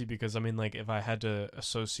crazy because I mean, like, if I had to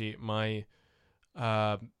associate my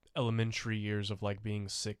elementary years of like being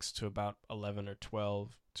 6 to about 11 or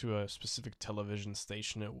 12 to a specific television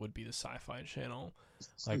station, it would be the Sci-Fi Channel.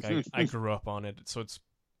 Like, I grew up on it, so it's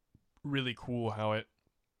really cool how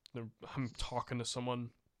I'm talking to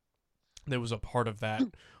someone that was a part of that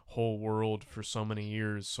whole world for so many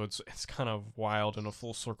years. So it's kind of wild and a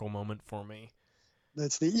full circle moment for me.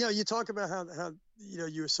 That's the you talk about how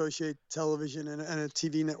you associate television and a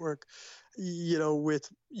TV network, with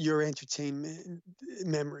your entertainment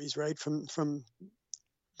memories, right? From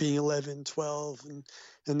being 11, 12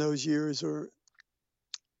 and those years,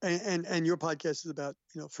 and your podcast is about,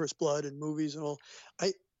 First Blood and movies and all.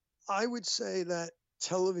 I would say that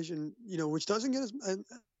television, which doesn't get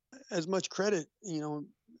as much credit,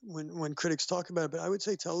 when critics talk about it, but I would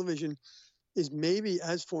say television is maybe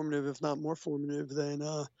as formative, if not more formative than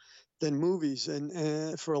movies,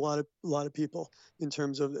 and for a lot of people in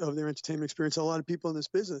terms of their entertainment experience. A lot of people in this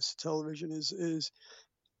business, television is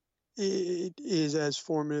as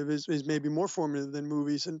formative, is maybe more formative than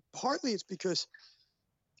movies, and partly it's because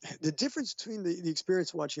the difference between the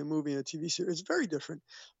experience of watching a movie and a TV series is very different.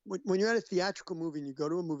 When you're at a theatrical movie and you go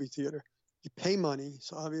to a movie theater, you pay money,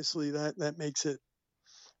 so obviously that makes it,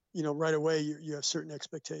 right away you have certain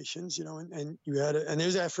expectations, and you had to, and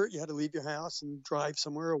there's effort. You had to leave your house and drive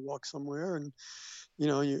somewhere or walk somewhere, and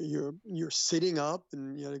you're sitting up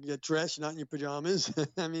and you had to get dressed. You're not in your pajamas.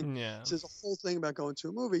 I mean, Yeah. so there's a whole thing about going to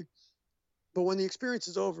a movie. But when the experience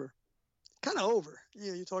is over, kind of over.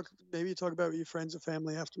 You talk about it with your friends and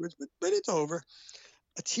family afterwards, but it's over.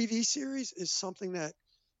 A TV series is something that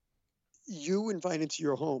you invite into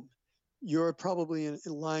your home. You're probably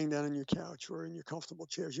lying down on your couch or in your comfortable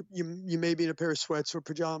chairs. You may be in a pair of sweats or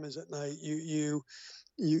pajamas at night.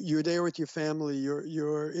 You're there with your family.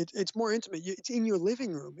 It's more intimate. It's in your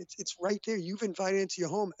living room. It's right there. You've invited it into your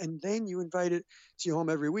home, and then you invite it to your home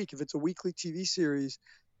every week. If it's a weekly TV series,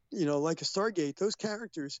 like a Stargate, those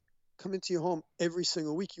characters come into your home every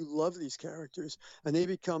single week. You love these characters, and they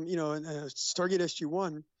become, and Stargate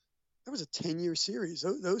SG-1, that was a 10-year series.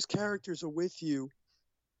 Those characters are with you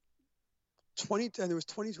 20, and there was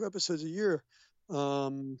 22 episodes a year.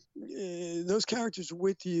 Those characters are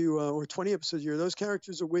with you, or 20 episodes a year. Those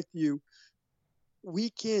characters are with you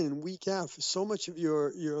week in, week out for so much of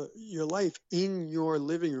your life in your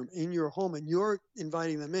living room, in your home, and you're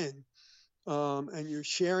inviting them in. And you're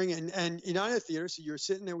sharing, and you're not in a theater, so you're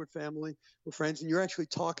sitting there with family, with friends, and you're actually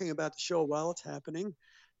talking about the show while it's happening.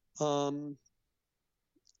 Um,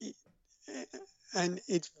 and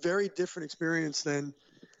it's very different experience than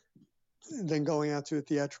going out to a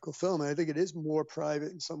theatrical film. And I think it is more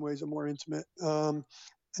private in some ways and more intimate. And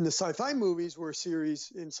the sci-fi movies were a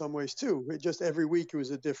series in some ways too. Just every week it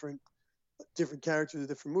was a different character, a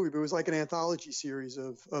different movie, but it was like an anthology series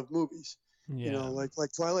of movies. Yeah. Like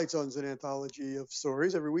Twilight Zone's an anthology of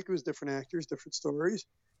stories. Every week it was different actors, different stories.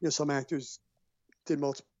 Some actors did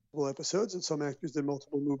multiple episodes, and some actors did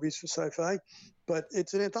multiple movies for sci-fi. But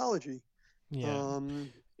it's an anthology. Yeah.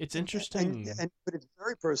 Um, It's and, interesting. but it's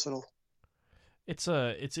very personal.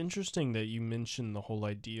 It's interesting that you mentioned the whole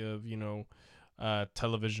idea of,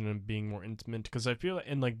 television and being more intimate, because I feel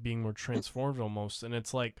and like being more transformed almost, and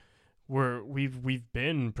it's like we've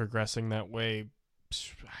been progressing that way,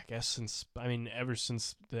 I guess, ever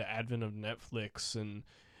since the advent of Netflix, and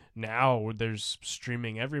now there's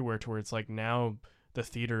streaming everywhere, to where it's like now the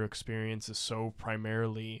theater experience is so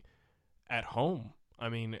primarily at home.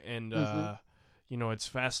 And Mm-hmm. it's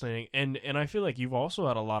fascinating, and I feel like you've also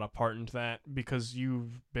had a lot of part into that, because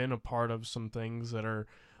you've been a part of some things that are,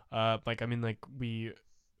 like we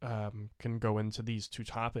can go into these two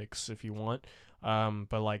topics if you want,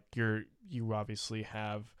 but like you obviously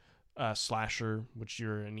have Slasher, which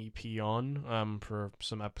you're an EP on, for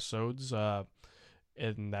some episodes,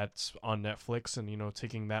 and that's on Netflix, and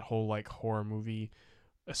taking that whole like horror movie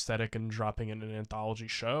aesthetic and dropping it in an anthology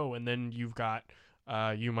show. And then you've got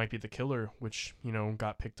You Might Be the Killer, which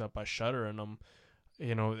got picked up by Shudder, and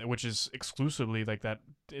which is exclusively like that.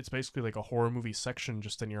 It's basically like a horror movie section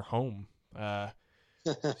just in your home.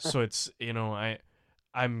 So it's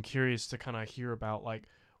I'm curious to kind of hear about, like,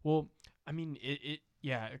 well, it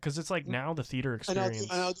yeah, because it's like now the theater And I'll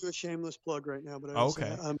experience. do a shameless plug right now, but I Oh, also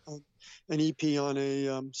okay. I'm an EP on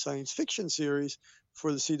a science fiction series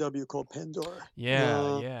for the CW called Pandora.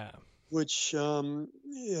 Yeah, yeah, Which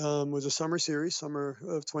was a summer series, summer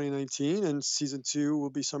of 2019, and season 2 will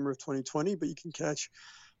be summer of 2020. But you can catch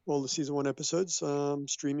all the season 1 episodes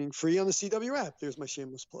streaming free on the CW app. There's my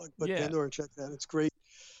shameless plug. But yeah. Pandora, check that. It's great,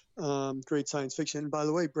 great science fiction. And by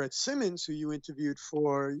the way, Brett Simmons, who you interviewed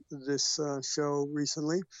for this show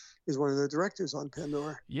recently, is one of the directors on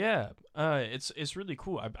Pandora. Yeah, it's really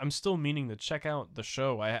cool. I'm still meaning to check out the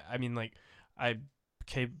show. I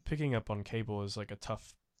picking up on cable is like a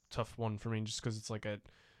tough one for me, just because it's like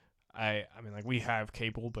like we have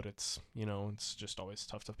cable, but it's just always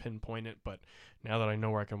tough to pinpoint it. But now that I know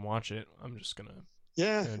where I can watch it, I'm just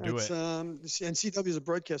Yeah, gonna do it's it. and CW is a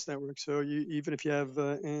broadcast network, so even if you have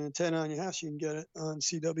an antenna on your house, you can get it on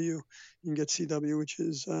CW. You can get CW,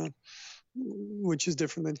 which is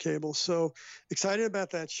different than cable. So excited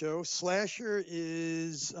about that show. Slasher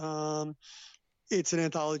is it's an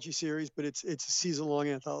anthology series, but it's a season long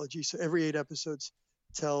anthology. So every 8 episodes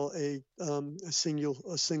tell a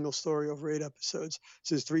single story over 8 episodes.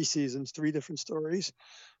 So there's 3 seasons, 3 different stories.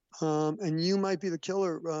 And You Might Be the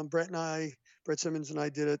Killer. Brett Simmons and I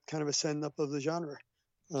did a kind of a send up of the genre,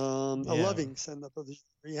 a Yeah, loving send up of the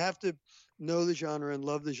genre. You have to know the genre and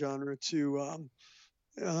love the genre to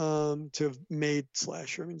have made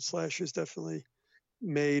Slasher. I mean, Slasher is definitely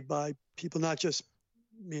made by people, not just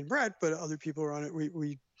me and Brett, but other people who are on it.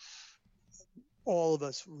 We all of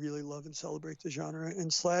us really love and celebrate the genre.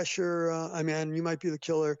 And slasher, I mean, You Might Be the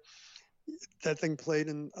Killer. That thing played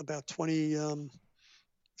in about 20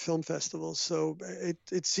 film festivals, so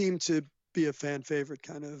it seemed to be a fan favorite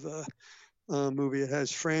kind of movie. It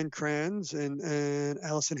has Fran Kranz and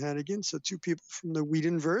Allison Hannigan, so two people from the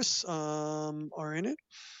Whedonverse are in it,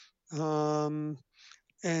 um,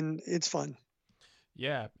 and it's fun.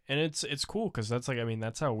 Yeah, and it's cool because that's like, I mean,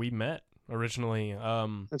 that's how we met originally.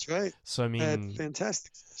 That's right. So I At mean,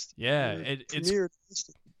 Fantastic Fest, yeah, where it it's premiered.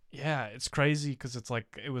 yeah, it's crazy because it's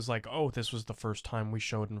like it was like, oh, this was the first time we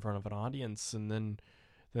showed in front of an audience, and then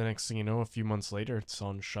the next thing you know, a few months later, it's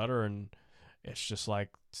on Shutter, and it's just like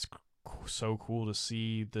so cool to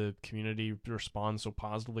see the community respond so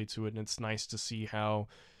positively to it, and it's nice to see how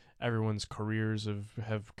everyone's careers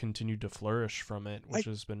have continued to flourish from it, I, which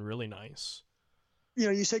has been really nice.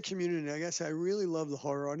 you say community. I guess I really love the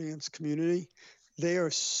horror audience community. They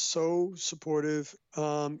are so supportive.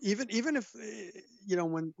 Even if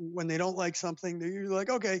when they don't like something, they're like,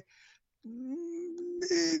 okay,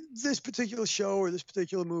 this particular show or this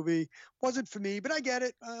particular movie wasn't for me, but I get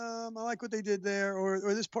it. I like what they did there,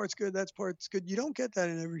 or this part's good, that part's good. You don't get that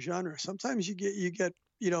in every genre. Sometimes you get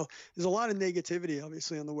there's a lot of negativity,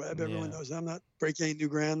 obviously, on the web. Everyone Yeah, knows that. I'm not breaking any new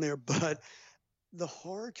ground there, but the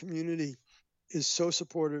horror community is so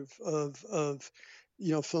supportive of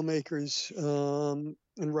filmmakers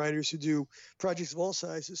and writers who do projects of all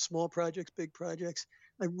sizes, small projects, big projects.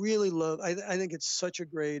 I really love. I think it's such a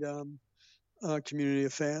great community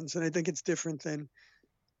of fans, and I think it's different than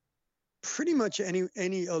pretty much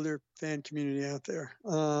any other fan community out there.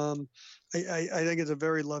 I think it's a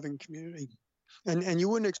very loving community, and you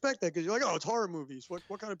wouldn't expect that because you're like, oh, it's horror movies.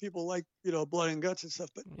 What kind of people like blood and guts and stuff?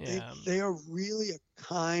 But yeah, they are really a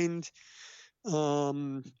kind,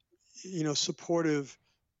 um, supportive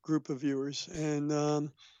group of viewers, and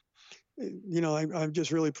I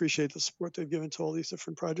just really appreciate the support they've given to all these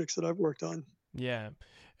different projects that I've worked on. yeah.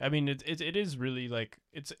 I mean, it is really like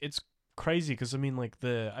it's crazy because I mean, like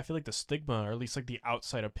I feel like the stigma, or at least like the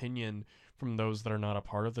outside opinion from those that are not a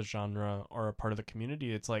part of the genre or a part of the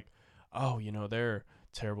community, it's like, oh, they're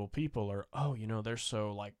terrible people, or oh, they're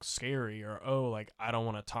so like scary, or oh, like I don't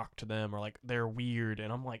want to talk to them, or like they're weird,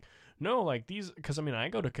 and I'm like, no, like these, because I mean, I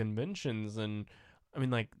go to conventions, and I mean,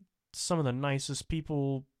 like some of the nicest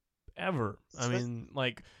people ever. I That's right. mean,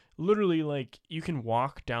 like literally, like you can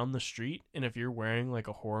walk down the street, and if you're wearing like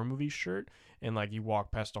a horror movie shirt and like you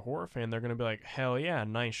walk past a horror fan, they're gonna be like, hell yeah,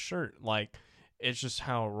 nice shirt. Like it's just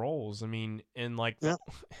how it rolls. I mean, and like Yeah.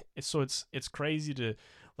 so it's crazy to,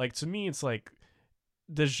 like, to me it's like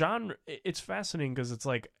the genre, it's fascinating because it's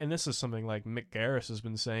like, and this is something like Mick Garris has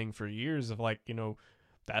been saying for years, of like,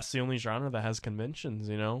 that's the only genre that has conventions,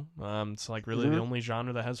 it's like really the Mm-hmm. only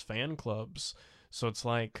genre that has fan clubs. So it's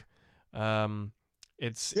like, um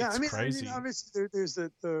Yeah, it's I mean, crazy. obviously there's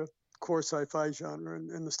the core sci-fi genre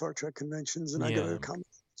and the Star Trek conventions, and I go to Yeah, the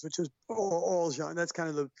comics, which is all genre. That's kind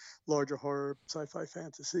of the larger horror, sci-fi,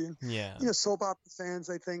 fantasy, and yeah, soap opera fans,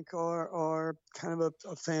 I think, are kind of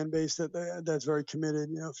a fan base that's very committed.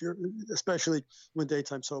 If you're especially when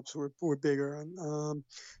daytime soaps were bigger a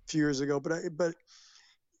few years ago, but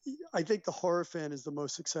I think the horror fan is the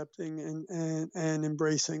most accepting and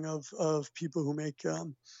embracing of people who make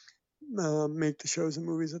the shows and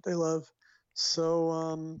movies that they love. So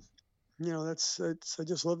I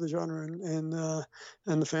just love the genre and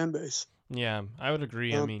the fan base. yeah, I would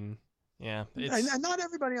agree. I Um, mean, yeah, and, it's and not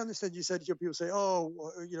everybody understands. You said people say, "Oh,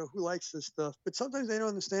 who likes this stuff?" But sometimes they don't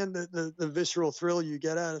understand the visceral thrill you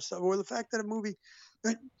get out of stuff, or the fact that a movie,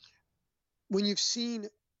 right, when you've seen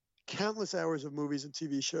countless hours of movies and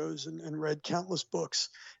TV shows and read countless books,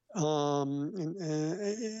 and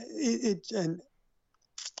it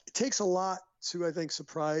takes a lot to, I think,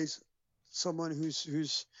 surprise someone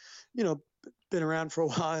who's you know been around for a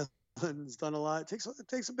while and has done a lot. It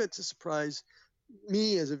takes a bit to surprise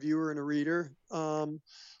me as a viewer and a reader,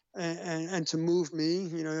 and to move me.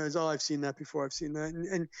 As oh, I've seen that before. I've seen that,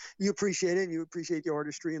 and you appreciate it, and you appreciate the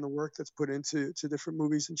artistry and the work that's put into different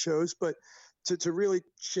movies and shows. But to really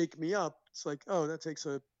shake me up, it's like, oh, that takes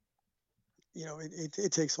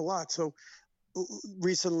it takes a lot. So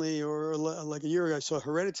recently, or like a year ago, I saw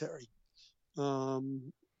Hereditary,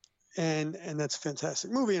 um, and that's a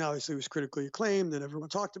fantastic movie, and obviously it was critically acclaimed, and everyone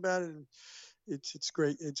talked about it, and it's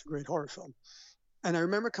great. It's a great horror film. And I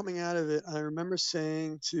remember coming out of it, I remember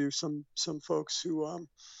saying to some folks who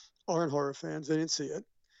aren't horror fans, they didn't see it.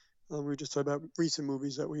 We were just talking about recent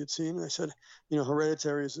movies that we had seen, and I said,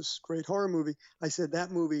 Hereditary is this great horror movie. I said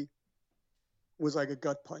that movie was like a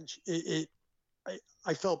gut punch.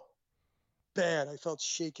 I felt bad. I felt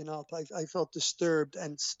shaken up. I felt disturbed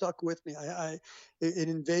and stuck with me. It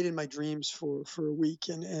invaded my dreams for a week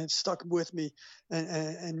and it stuck with me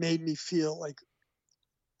and made me feel like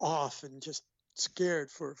off and just scared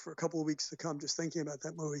for a couple of weeks to come just thinking about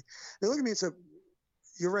that movie. They look at me and said,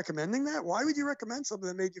 "You're recommending that? Why would you recommend something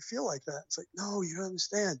that made you feel like that?" It's like, no, you don't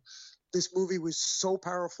understand. This movie was so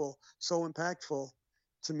powerful, so impactful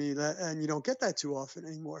to me that, and you don't get that too often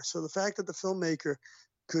anymore. So the fact that the filmmaker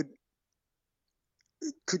could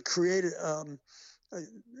create a,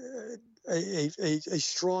 a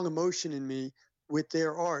strong emotion in me with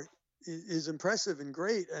their art is impressive and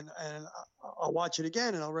great. And I'll watch it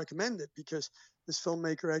again and I'll recommend it because this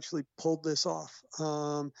filmmaker actually pulled this off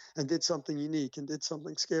and did something unique and did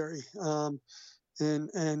something scary.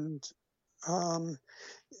 And um,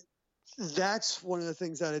 that's one of the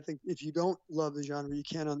things that I think if you don't love the genre, you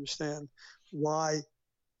can't understand why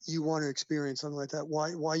you want to experience something like that.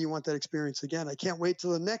 Why you want that experience again? I can't wait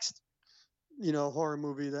till the next horror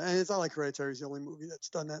movie and it's not like Hereditary is the only movie that's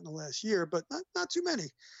done that in the last year, but not too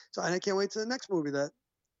many. So, and I can't wait to the next movie that,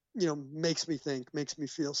 makes me think, makes me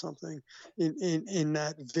feel something in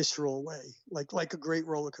that visceral way, like a great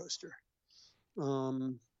roller coaster.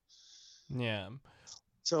 Yeah.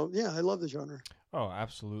 So yeah, I love the genre. Oh,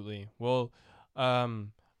 absolutely. Well,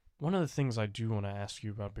 one of the things I do want to ask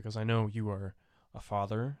you about, because I know you are a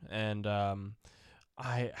father, and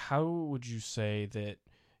how would you say that,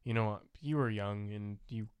 you were young, and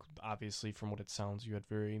you obviously, from what it sounds, you had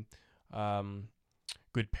very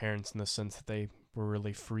good parents in the sense that they were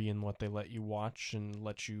really free in what they let you watch and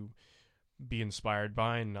let you be inspired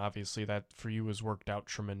by, and obviously that for you has worked out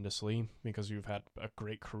tremendously because you've had a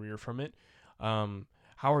great career from it.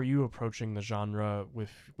 How are you approaching the genre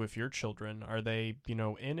with your children? Are they,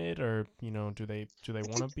 in it, or do they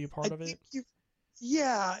want to be a part of it?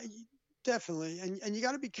 Yeah, definitely. And you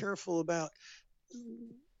got to be careful about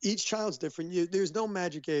each child's different. There's no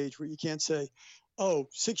magic age where you can't say, oh,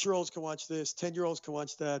 6-year-olds can watch this, 10-year-olds can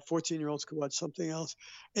watch that, 14-year-olds can watch something else.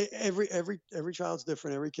 Every child's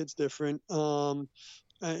different. Every kid's different.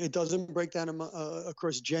 It doesn't break down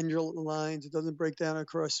across gender lines. It doesn't break down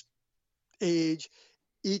across age.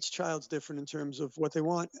 Each child's different in terms of what they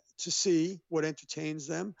want to see, what entertains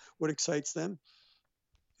them, what excites them,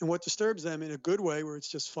 and what disturbs them in a good way where it's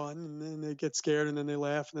just fun and then they get scared and then they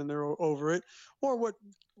laugh and then they're over it, or what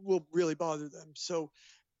will really bother them. So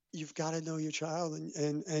you've got to know your child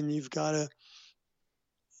and you've got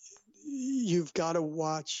to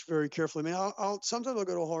watch very carefully. I mean, I'll sometimes I'll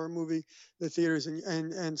go to a horror movie, the theaters,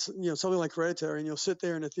 and something like Hereditary, and you'll sit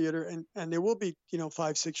there in a theater, and there will be 5,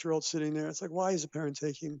 6-year-olds sitting there. It's like, why is a parent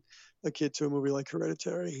taking a kid to a movie like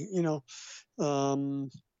Hereditary? On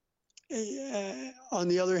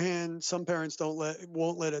the other hand, some parents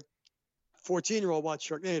won't let a 14-year-old watch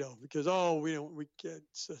Sharknado because we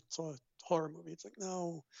it's a horror movie. It's like,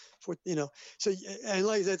 no, So and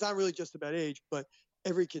like I said, it's not really just about age, but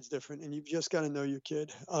every kid's different, and you've just got to know your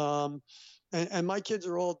kid. And my kids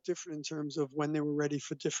are all different in terms of when they were ready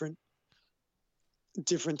for different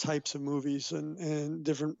types of movies and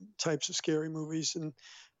different types of scary movies. And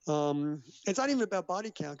it's not even about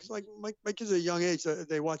body count because like my kids at a young age,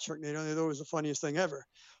 they watch Sharknado and they thought it was the funniest thing ever.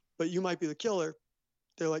 But you might be the killer.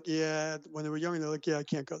 They're like, yeah. When they were younger, they're like, yeah, I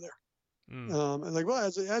can't go there. And like, well,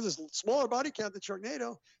 it has a smaller body count than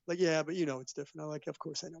Sharknado. Like, yeah, but it's different. I'm like, of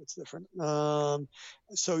course I know it's different.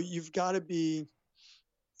 So you've got to be,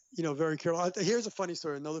 very careful. Here's a funny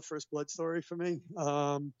story, another First Blood story for me.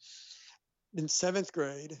 In 7th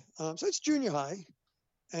grade, so it's junior high,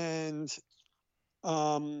 and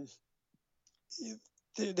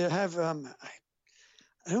they have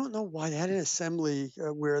I don't know why they had an assembly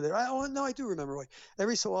where I do remember why.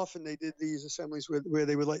 Every so often they did these assemblies where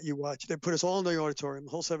they would let you watch. They put us all in the auditorium,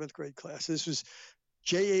 the whole 7th grade class. This was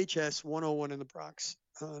JHS 101 in the Bronx,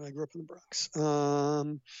 and I grew up in the Bronx.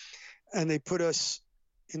 And they put us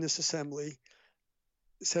in this assembly,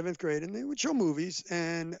 7th grade, and they would show movies.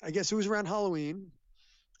 And I guess it was around Halloween,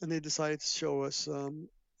 and they decided to show us a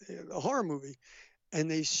horror movie.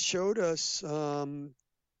 And they showed us a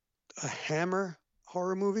Hammer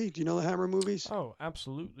horror movie. Do you know the Hammer movies? Oh,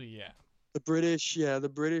 absolutely, yeah. The British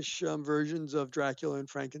versions of Dracula and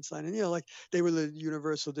Frankenstein, and like they were the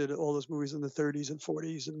Universal did all those movies in the 30s and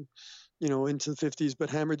 40s and into the 50s, but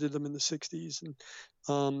Hammer did them in the 60s.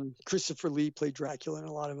 And Christopher Lee played Dracula in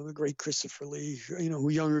a lot of them. The great Christopher Lee, who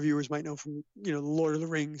younger viewers might know from the Lord of the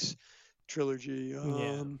Rings trilogy.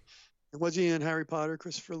 Yeah. Was he in Harry Potter,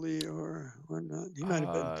 Christopher Lee, or not? He might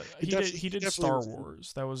have been. He did Star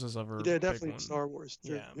Wars. That was his other. He did definitely big one. Star Wars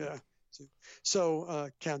too. Yeah. So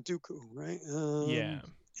Count Dooku, right? Yeah.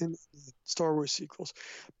 in Star Wars sequels.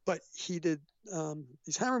 But he did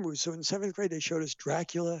these Hammer movies. So in seventh grade, they showed us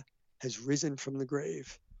Dracula has risen from the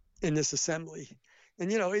grave in this assembly,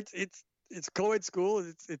 and it's co-ed school.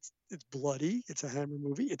 It's bloody. It's a Hammer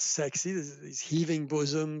movie. It's sexy. There's these heaving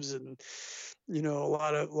bosoms, and a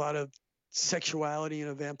lot of sexuality in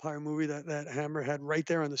a vampire movie that Hammer had right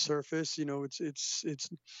there on the surface. It's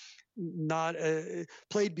not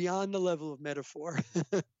played beyond the level of metaphor,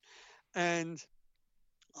 and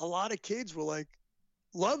a lot of kids were like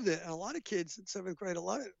loved it, and a lot of kids in seventh grade, a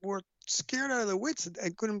lot of, were scared out of their wits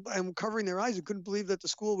and couldn't and covering their eyes and couldn't believe that the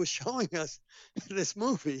school was showing us this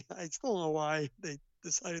movie. I still don't know why they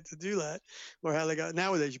decided to do that, or how they got.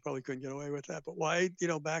 Nowadays, you probably couldn't get away with that, but why?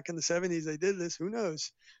 Back in the '70s, they did this. Who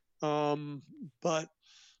knows? But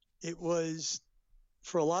it was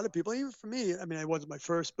for a lot of people, even for me. I mean, it wasn't my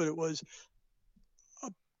first, but it was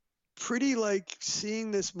a pretty like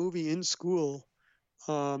seeing this movie in school.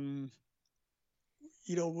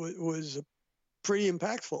 Was pretty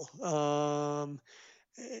impactful.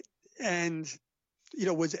 And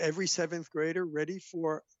was every seventh grader ready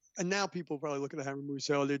for? And now people probably look at the Hammer movie and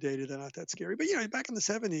say, "Oh, they're dated; they're not that scary." But back in the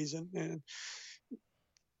 '70s, and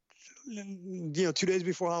 2 days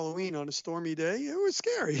before Halloween on a stormy day, it was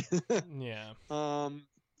scary. Yeah.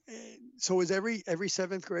 So was every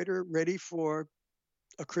seventh grader ready for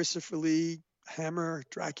a Christopher Lee Hammer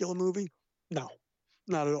Dracula movie? No,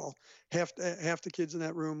 not at all. Half the kids in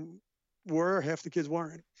that room were, half the kids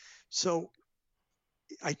weren't. So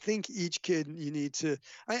I think each kid you need to,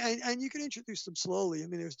 and you can introduce them slowly. I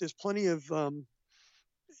mean, there's plenty of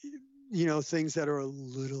things that are a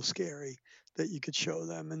little scary that you could show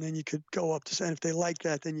them, and then you could go up to, and if they like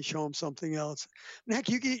that, then you show them something else. And heck,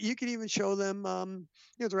 you could even show them,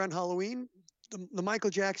 around Halloween, the Michael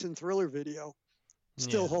Jackson Thriller video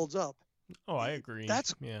still holds up. Oh, I agree.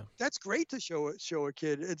 That's great to show a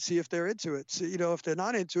kid and see if they're into it. So, if they're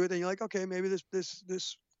not into it, then you're like, okay, maybe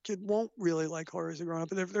this kid won't really like horror as a grown up.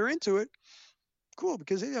 But if they're into it, cool,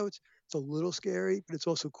 because it's a little scary, but it's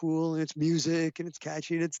also cool, and it's music, and it's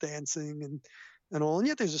catchy, and it's dancing, and all, and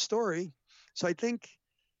yet there's a story. So I think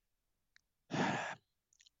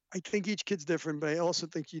each kid's different, but I also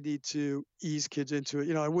think you need to ease kids into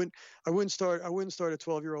it. I wouldn't start a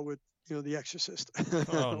 12-year-old with The Exorcist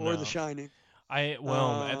Oh, or no. The Shining.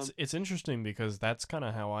 It's interesting because that's kind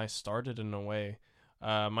of how I started in a way.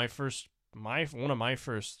 One of my first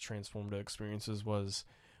transformative experiences was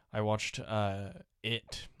I watched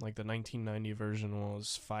It, like the 1990 version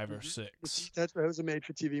was 5 or 6. That was a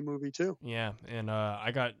made-for-TV movie too. Yeah, and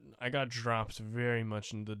I got dropped very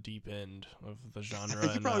much in the deep end of the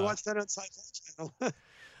genre. You probably watched that on Sci-Fi Channel.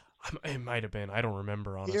 It might have been. I don't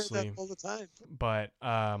remember, honestly. You hear that all the time. But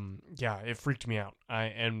yeah, it freaked me out.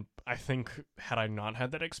 I think had I not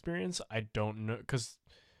had that experience, I don't know, because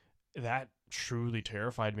that truly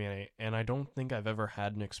terrified me, and I don't think I've ever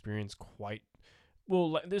had an experience quite.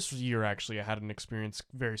 Well, this year actually, I had an experience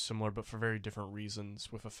very similar, but for very different reasons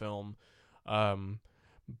with a film.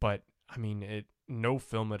 But I mean, no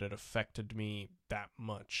film that had affected me that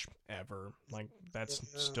much ever. Like that's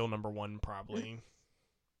still number one probably.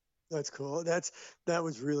 That's cool. That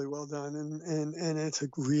was really well done, and it's a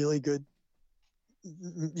really good,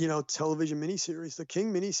 television miniseries, the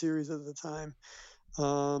King miniseries of the time.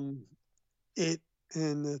 It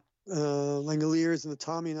and the Langoliers and the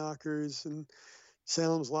Tommyknockers and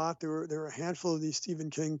Salem's Lot. There were a handful of these Stephen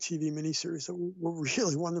King TV miniseries that were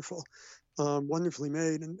really wonderful, wonderfully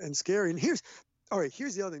made and scary. And here's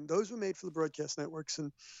the other thing: those were made for the broadcast networks,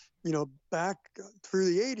 and back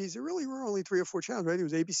through the '80s, there really were only 3 or 4 channels, right? It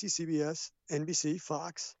was ABC, CBS, NBC,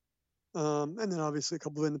 Fox, and then obviously a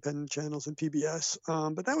couple of independent channels and PBS.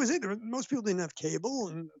 But that was it. Most people didn't have cable,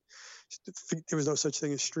 and there was no such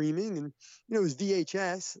thing as streaming. And it was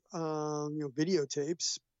VHS,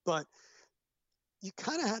 videotapes, but you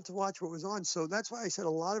kind of had to watch what was on. So that's why I said a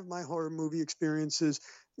lot of my horror movie experiences,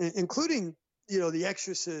 including The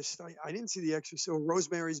Exorcist. I didn't see The Exorcist or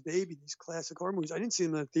Rosemary's Baby, these classic horror movies. I didn't see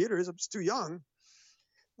them in the theaters. I was too young.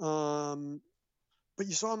 But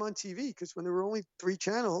you saw them on TV because when there were only 3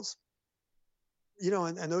 channels,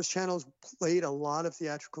 and those channels played a lot of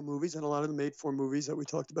theatrical movies and a lot of the made-for movies that we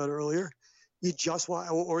talked about earlier. You just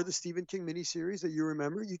watch, or the Stephen King miniseries that you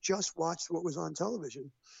remember. You just watched what was on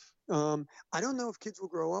television. I don't know if kids will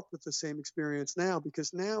grow up with the same experience now,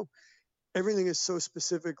 because now everything is so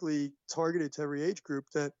specifically targeted to every age group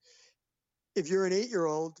that if you're an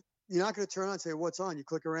 8-year-old, you're not going to turn on and say, what's on? You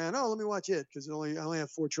click around, let me watch it, because I only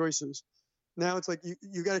have 4 choices. Now it's like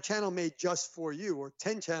you got a channel made just for you, or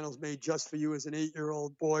 10 channels made just for you as an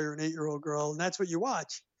 8-year-old boy or an 8-year-old girl, and that's what you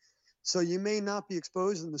watch. So you may not be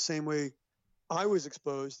exposed in the same way I was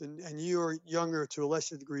exposed, and you're younger to a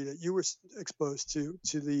lesser degree, that you were exposed to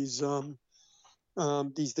these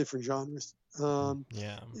different genres.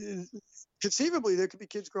 Yeah. Conceivably, there could be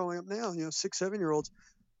kids growing up now, 6, 7 year olds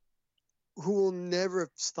who will never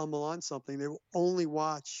stumble on something. They will only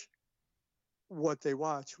watch what they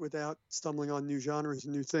watch without stumbling on new genres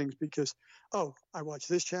and new things because, oh, I watch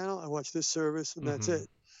this channel, I watch this service, and that's Mm-hmm. it.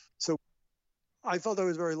 So I felt I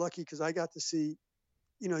was very lucky because I got to see,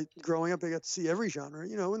 growing up, I got to see every genre,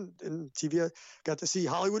 and TV, I got to see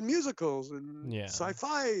Hollywood musicals and Yeah.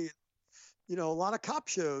 sci-fi, a lot of cop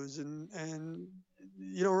shows and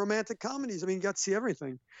romantic comedies. I mean, you got to see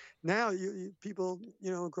everything. Now people,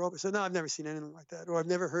 grow up and say, no, I've never seen anything like that, or I've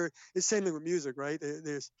never heard. It's the same thing with music, right?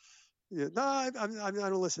 There's yeah, no, I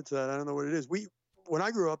don't listen to that. I don't know what it is. When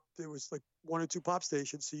I grew up, there was like one or two pop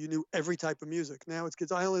stations, so you knew every type of music. Now it's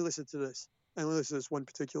kids. I only listen to this. I only listen to this one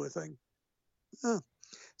particular thing. Yeah.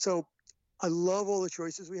 So I love all the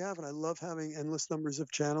choices we have, and I love having endless numbers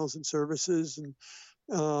of channels and services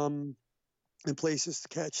and places to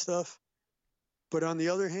catch stuff. But on the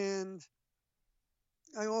other hand,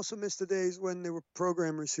 I also miss the days when there were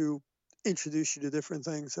programmers who introduced you to different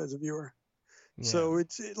things as a viewer. Yeah. So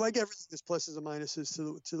it's like everything, there's pluses and minuses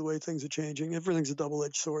to the way things are changing. Everything's a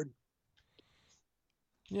double-edged sword.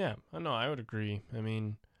 Yeah. I know. I would agree. I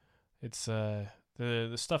mean, it's the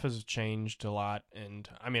stuff has changed a lot, and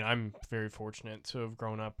I mean, I'm very fortunate to have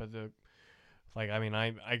grown up at the I mean,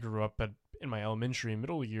 I grew up in my elementary and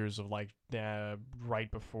middle years of right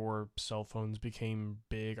before cell phones became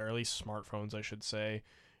big, or at least smartphones, I should say,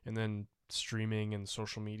 and then streaming and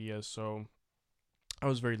social media. So I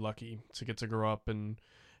was very lucky to get to grow up and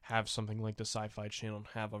have something like the Sci-Fi Channel and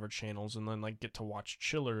have other channels, and then get to watch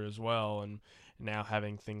Chiller as well, and now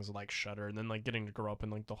having things like Shutter, and then getting to grow up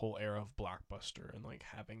in the whole era of Blockbuster and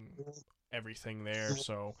having everything there.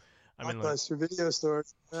 So I mean, Blockbuster video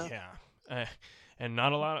stores. Yeah. yeah. And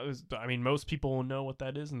not a lot of, I mean, most people will know what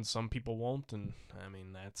that is, and some people won't, and I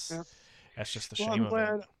mean, that's Yeah. just the Well, shame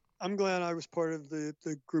of it. I'm glad I was part of the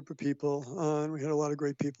group of people, and we had a lot of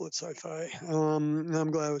great people at Sci-Fi. And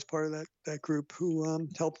I'm glad I was part of that group who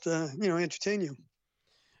helped entertain you.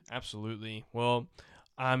 Absolutely. Well,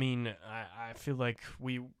 I mean, I feel like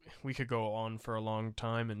we could go on for a long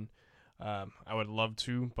time, and I would love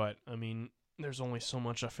to, but I mean, there's only so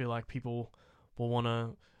much I feel like people will want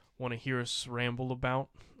to hear us ramble about,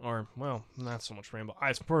 or well, not so much ramble.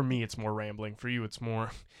 For me, it's more rambling. For you, it's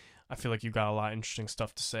more. I feel like you got a lot of interesting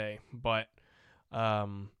stuff to say, but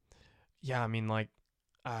yeah, I mean,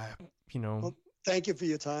 Well, thank you for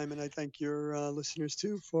your time, and I thank your listeners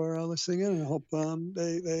too for listening in. And I hope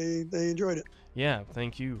they enjoyed it. Yeah,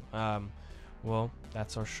 thank you. Well,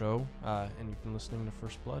 that's our show, and you've been listening to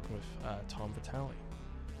First Blood with Tom Vitale.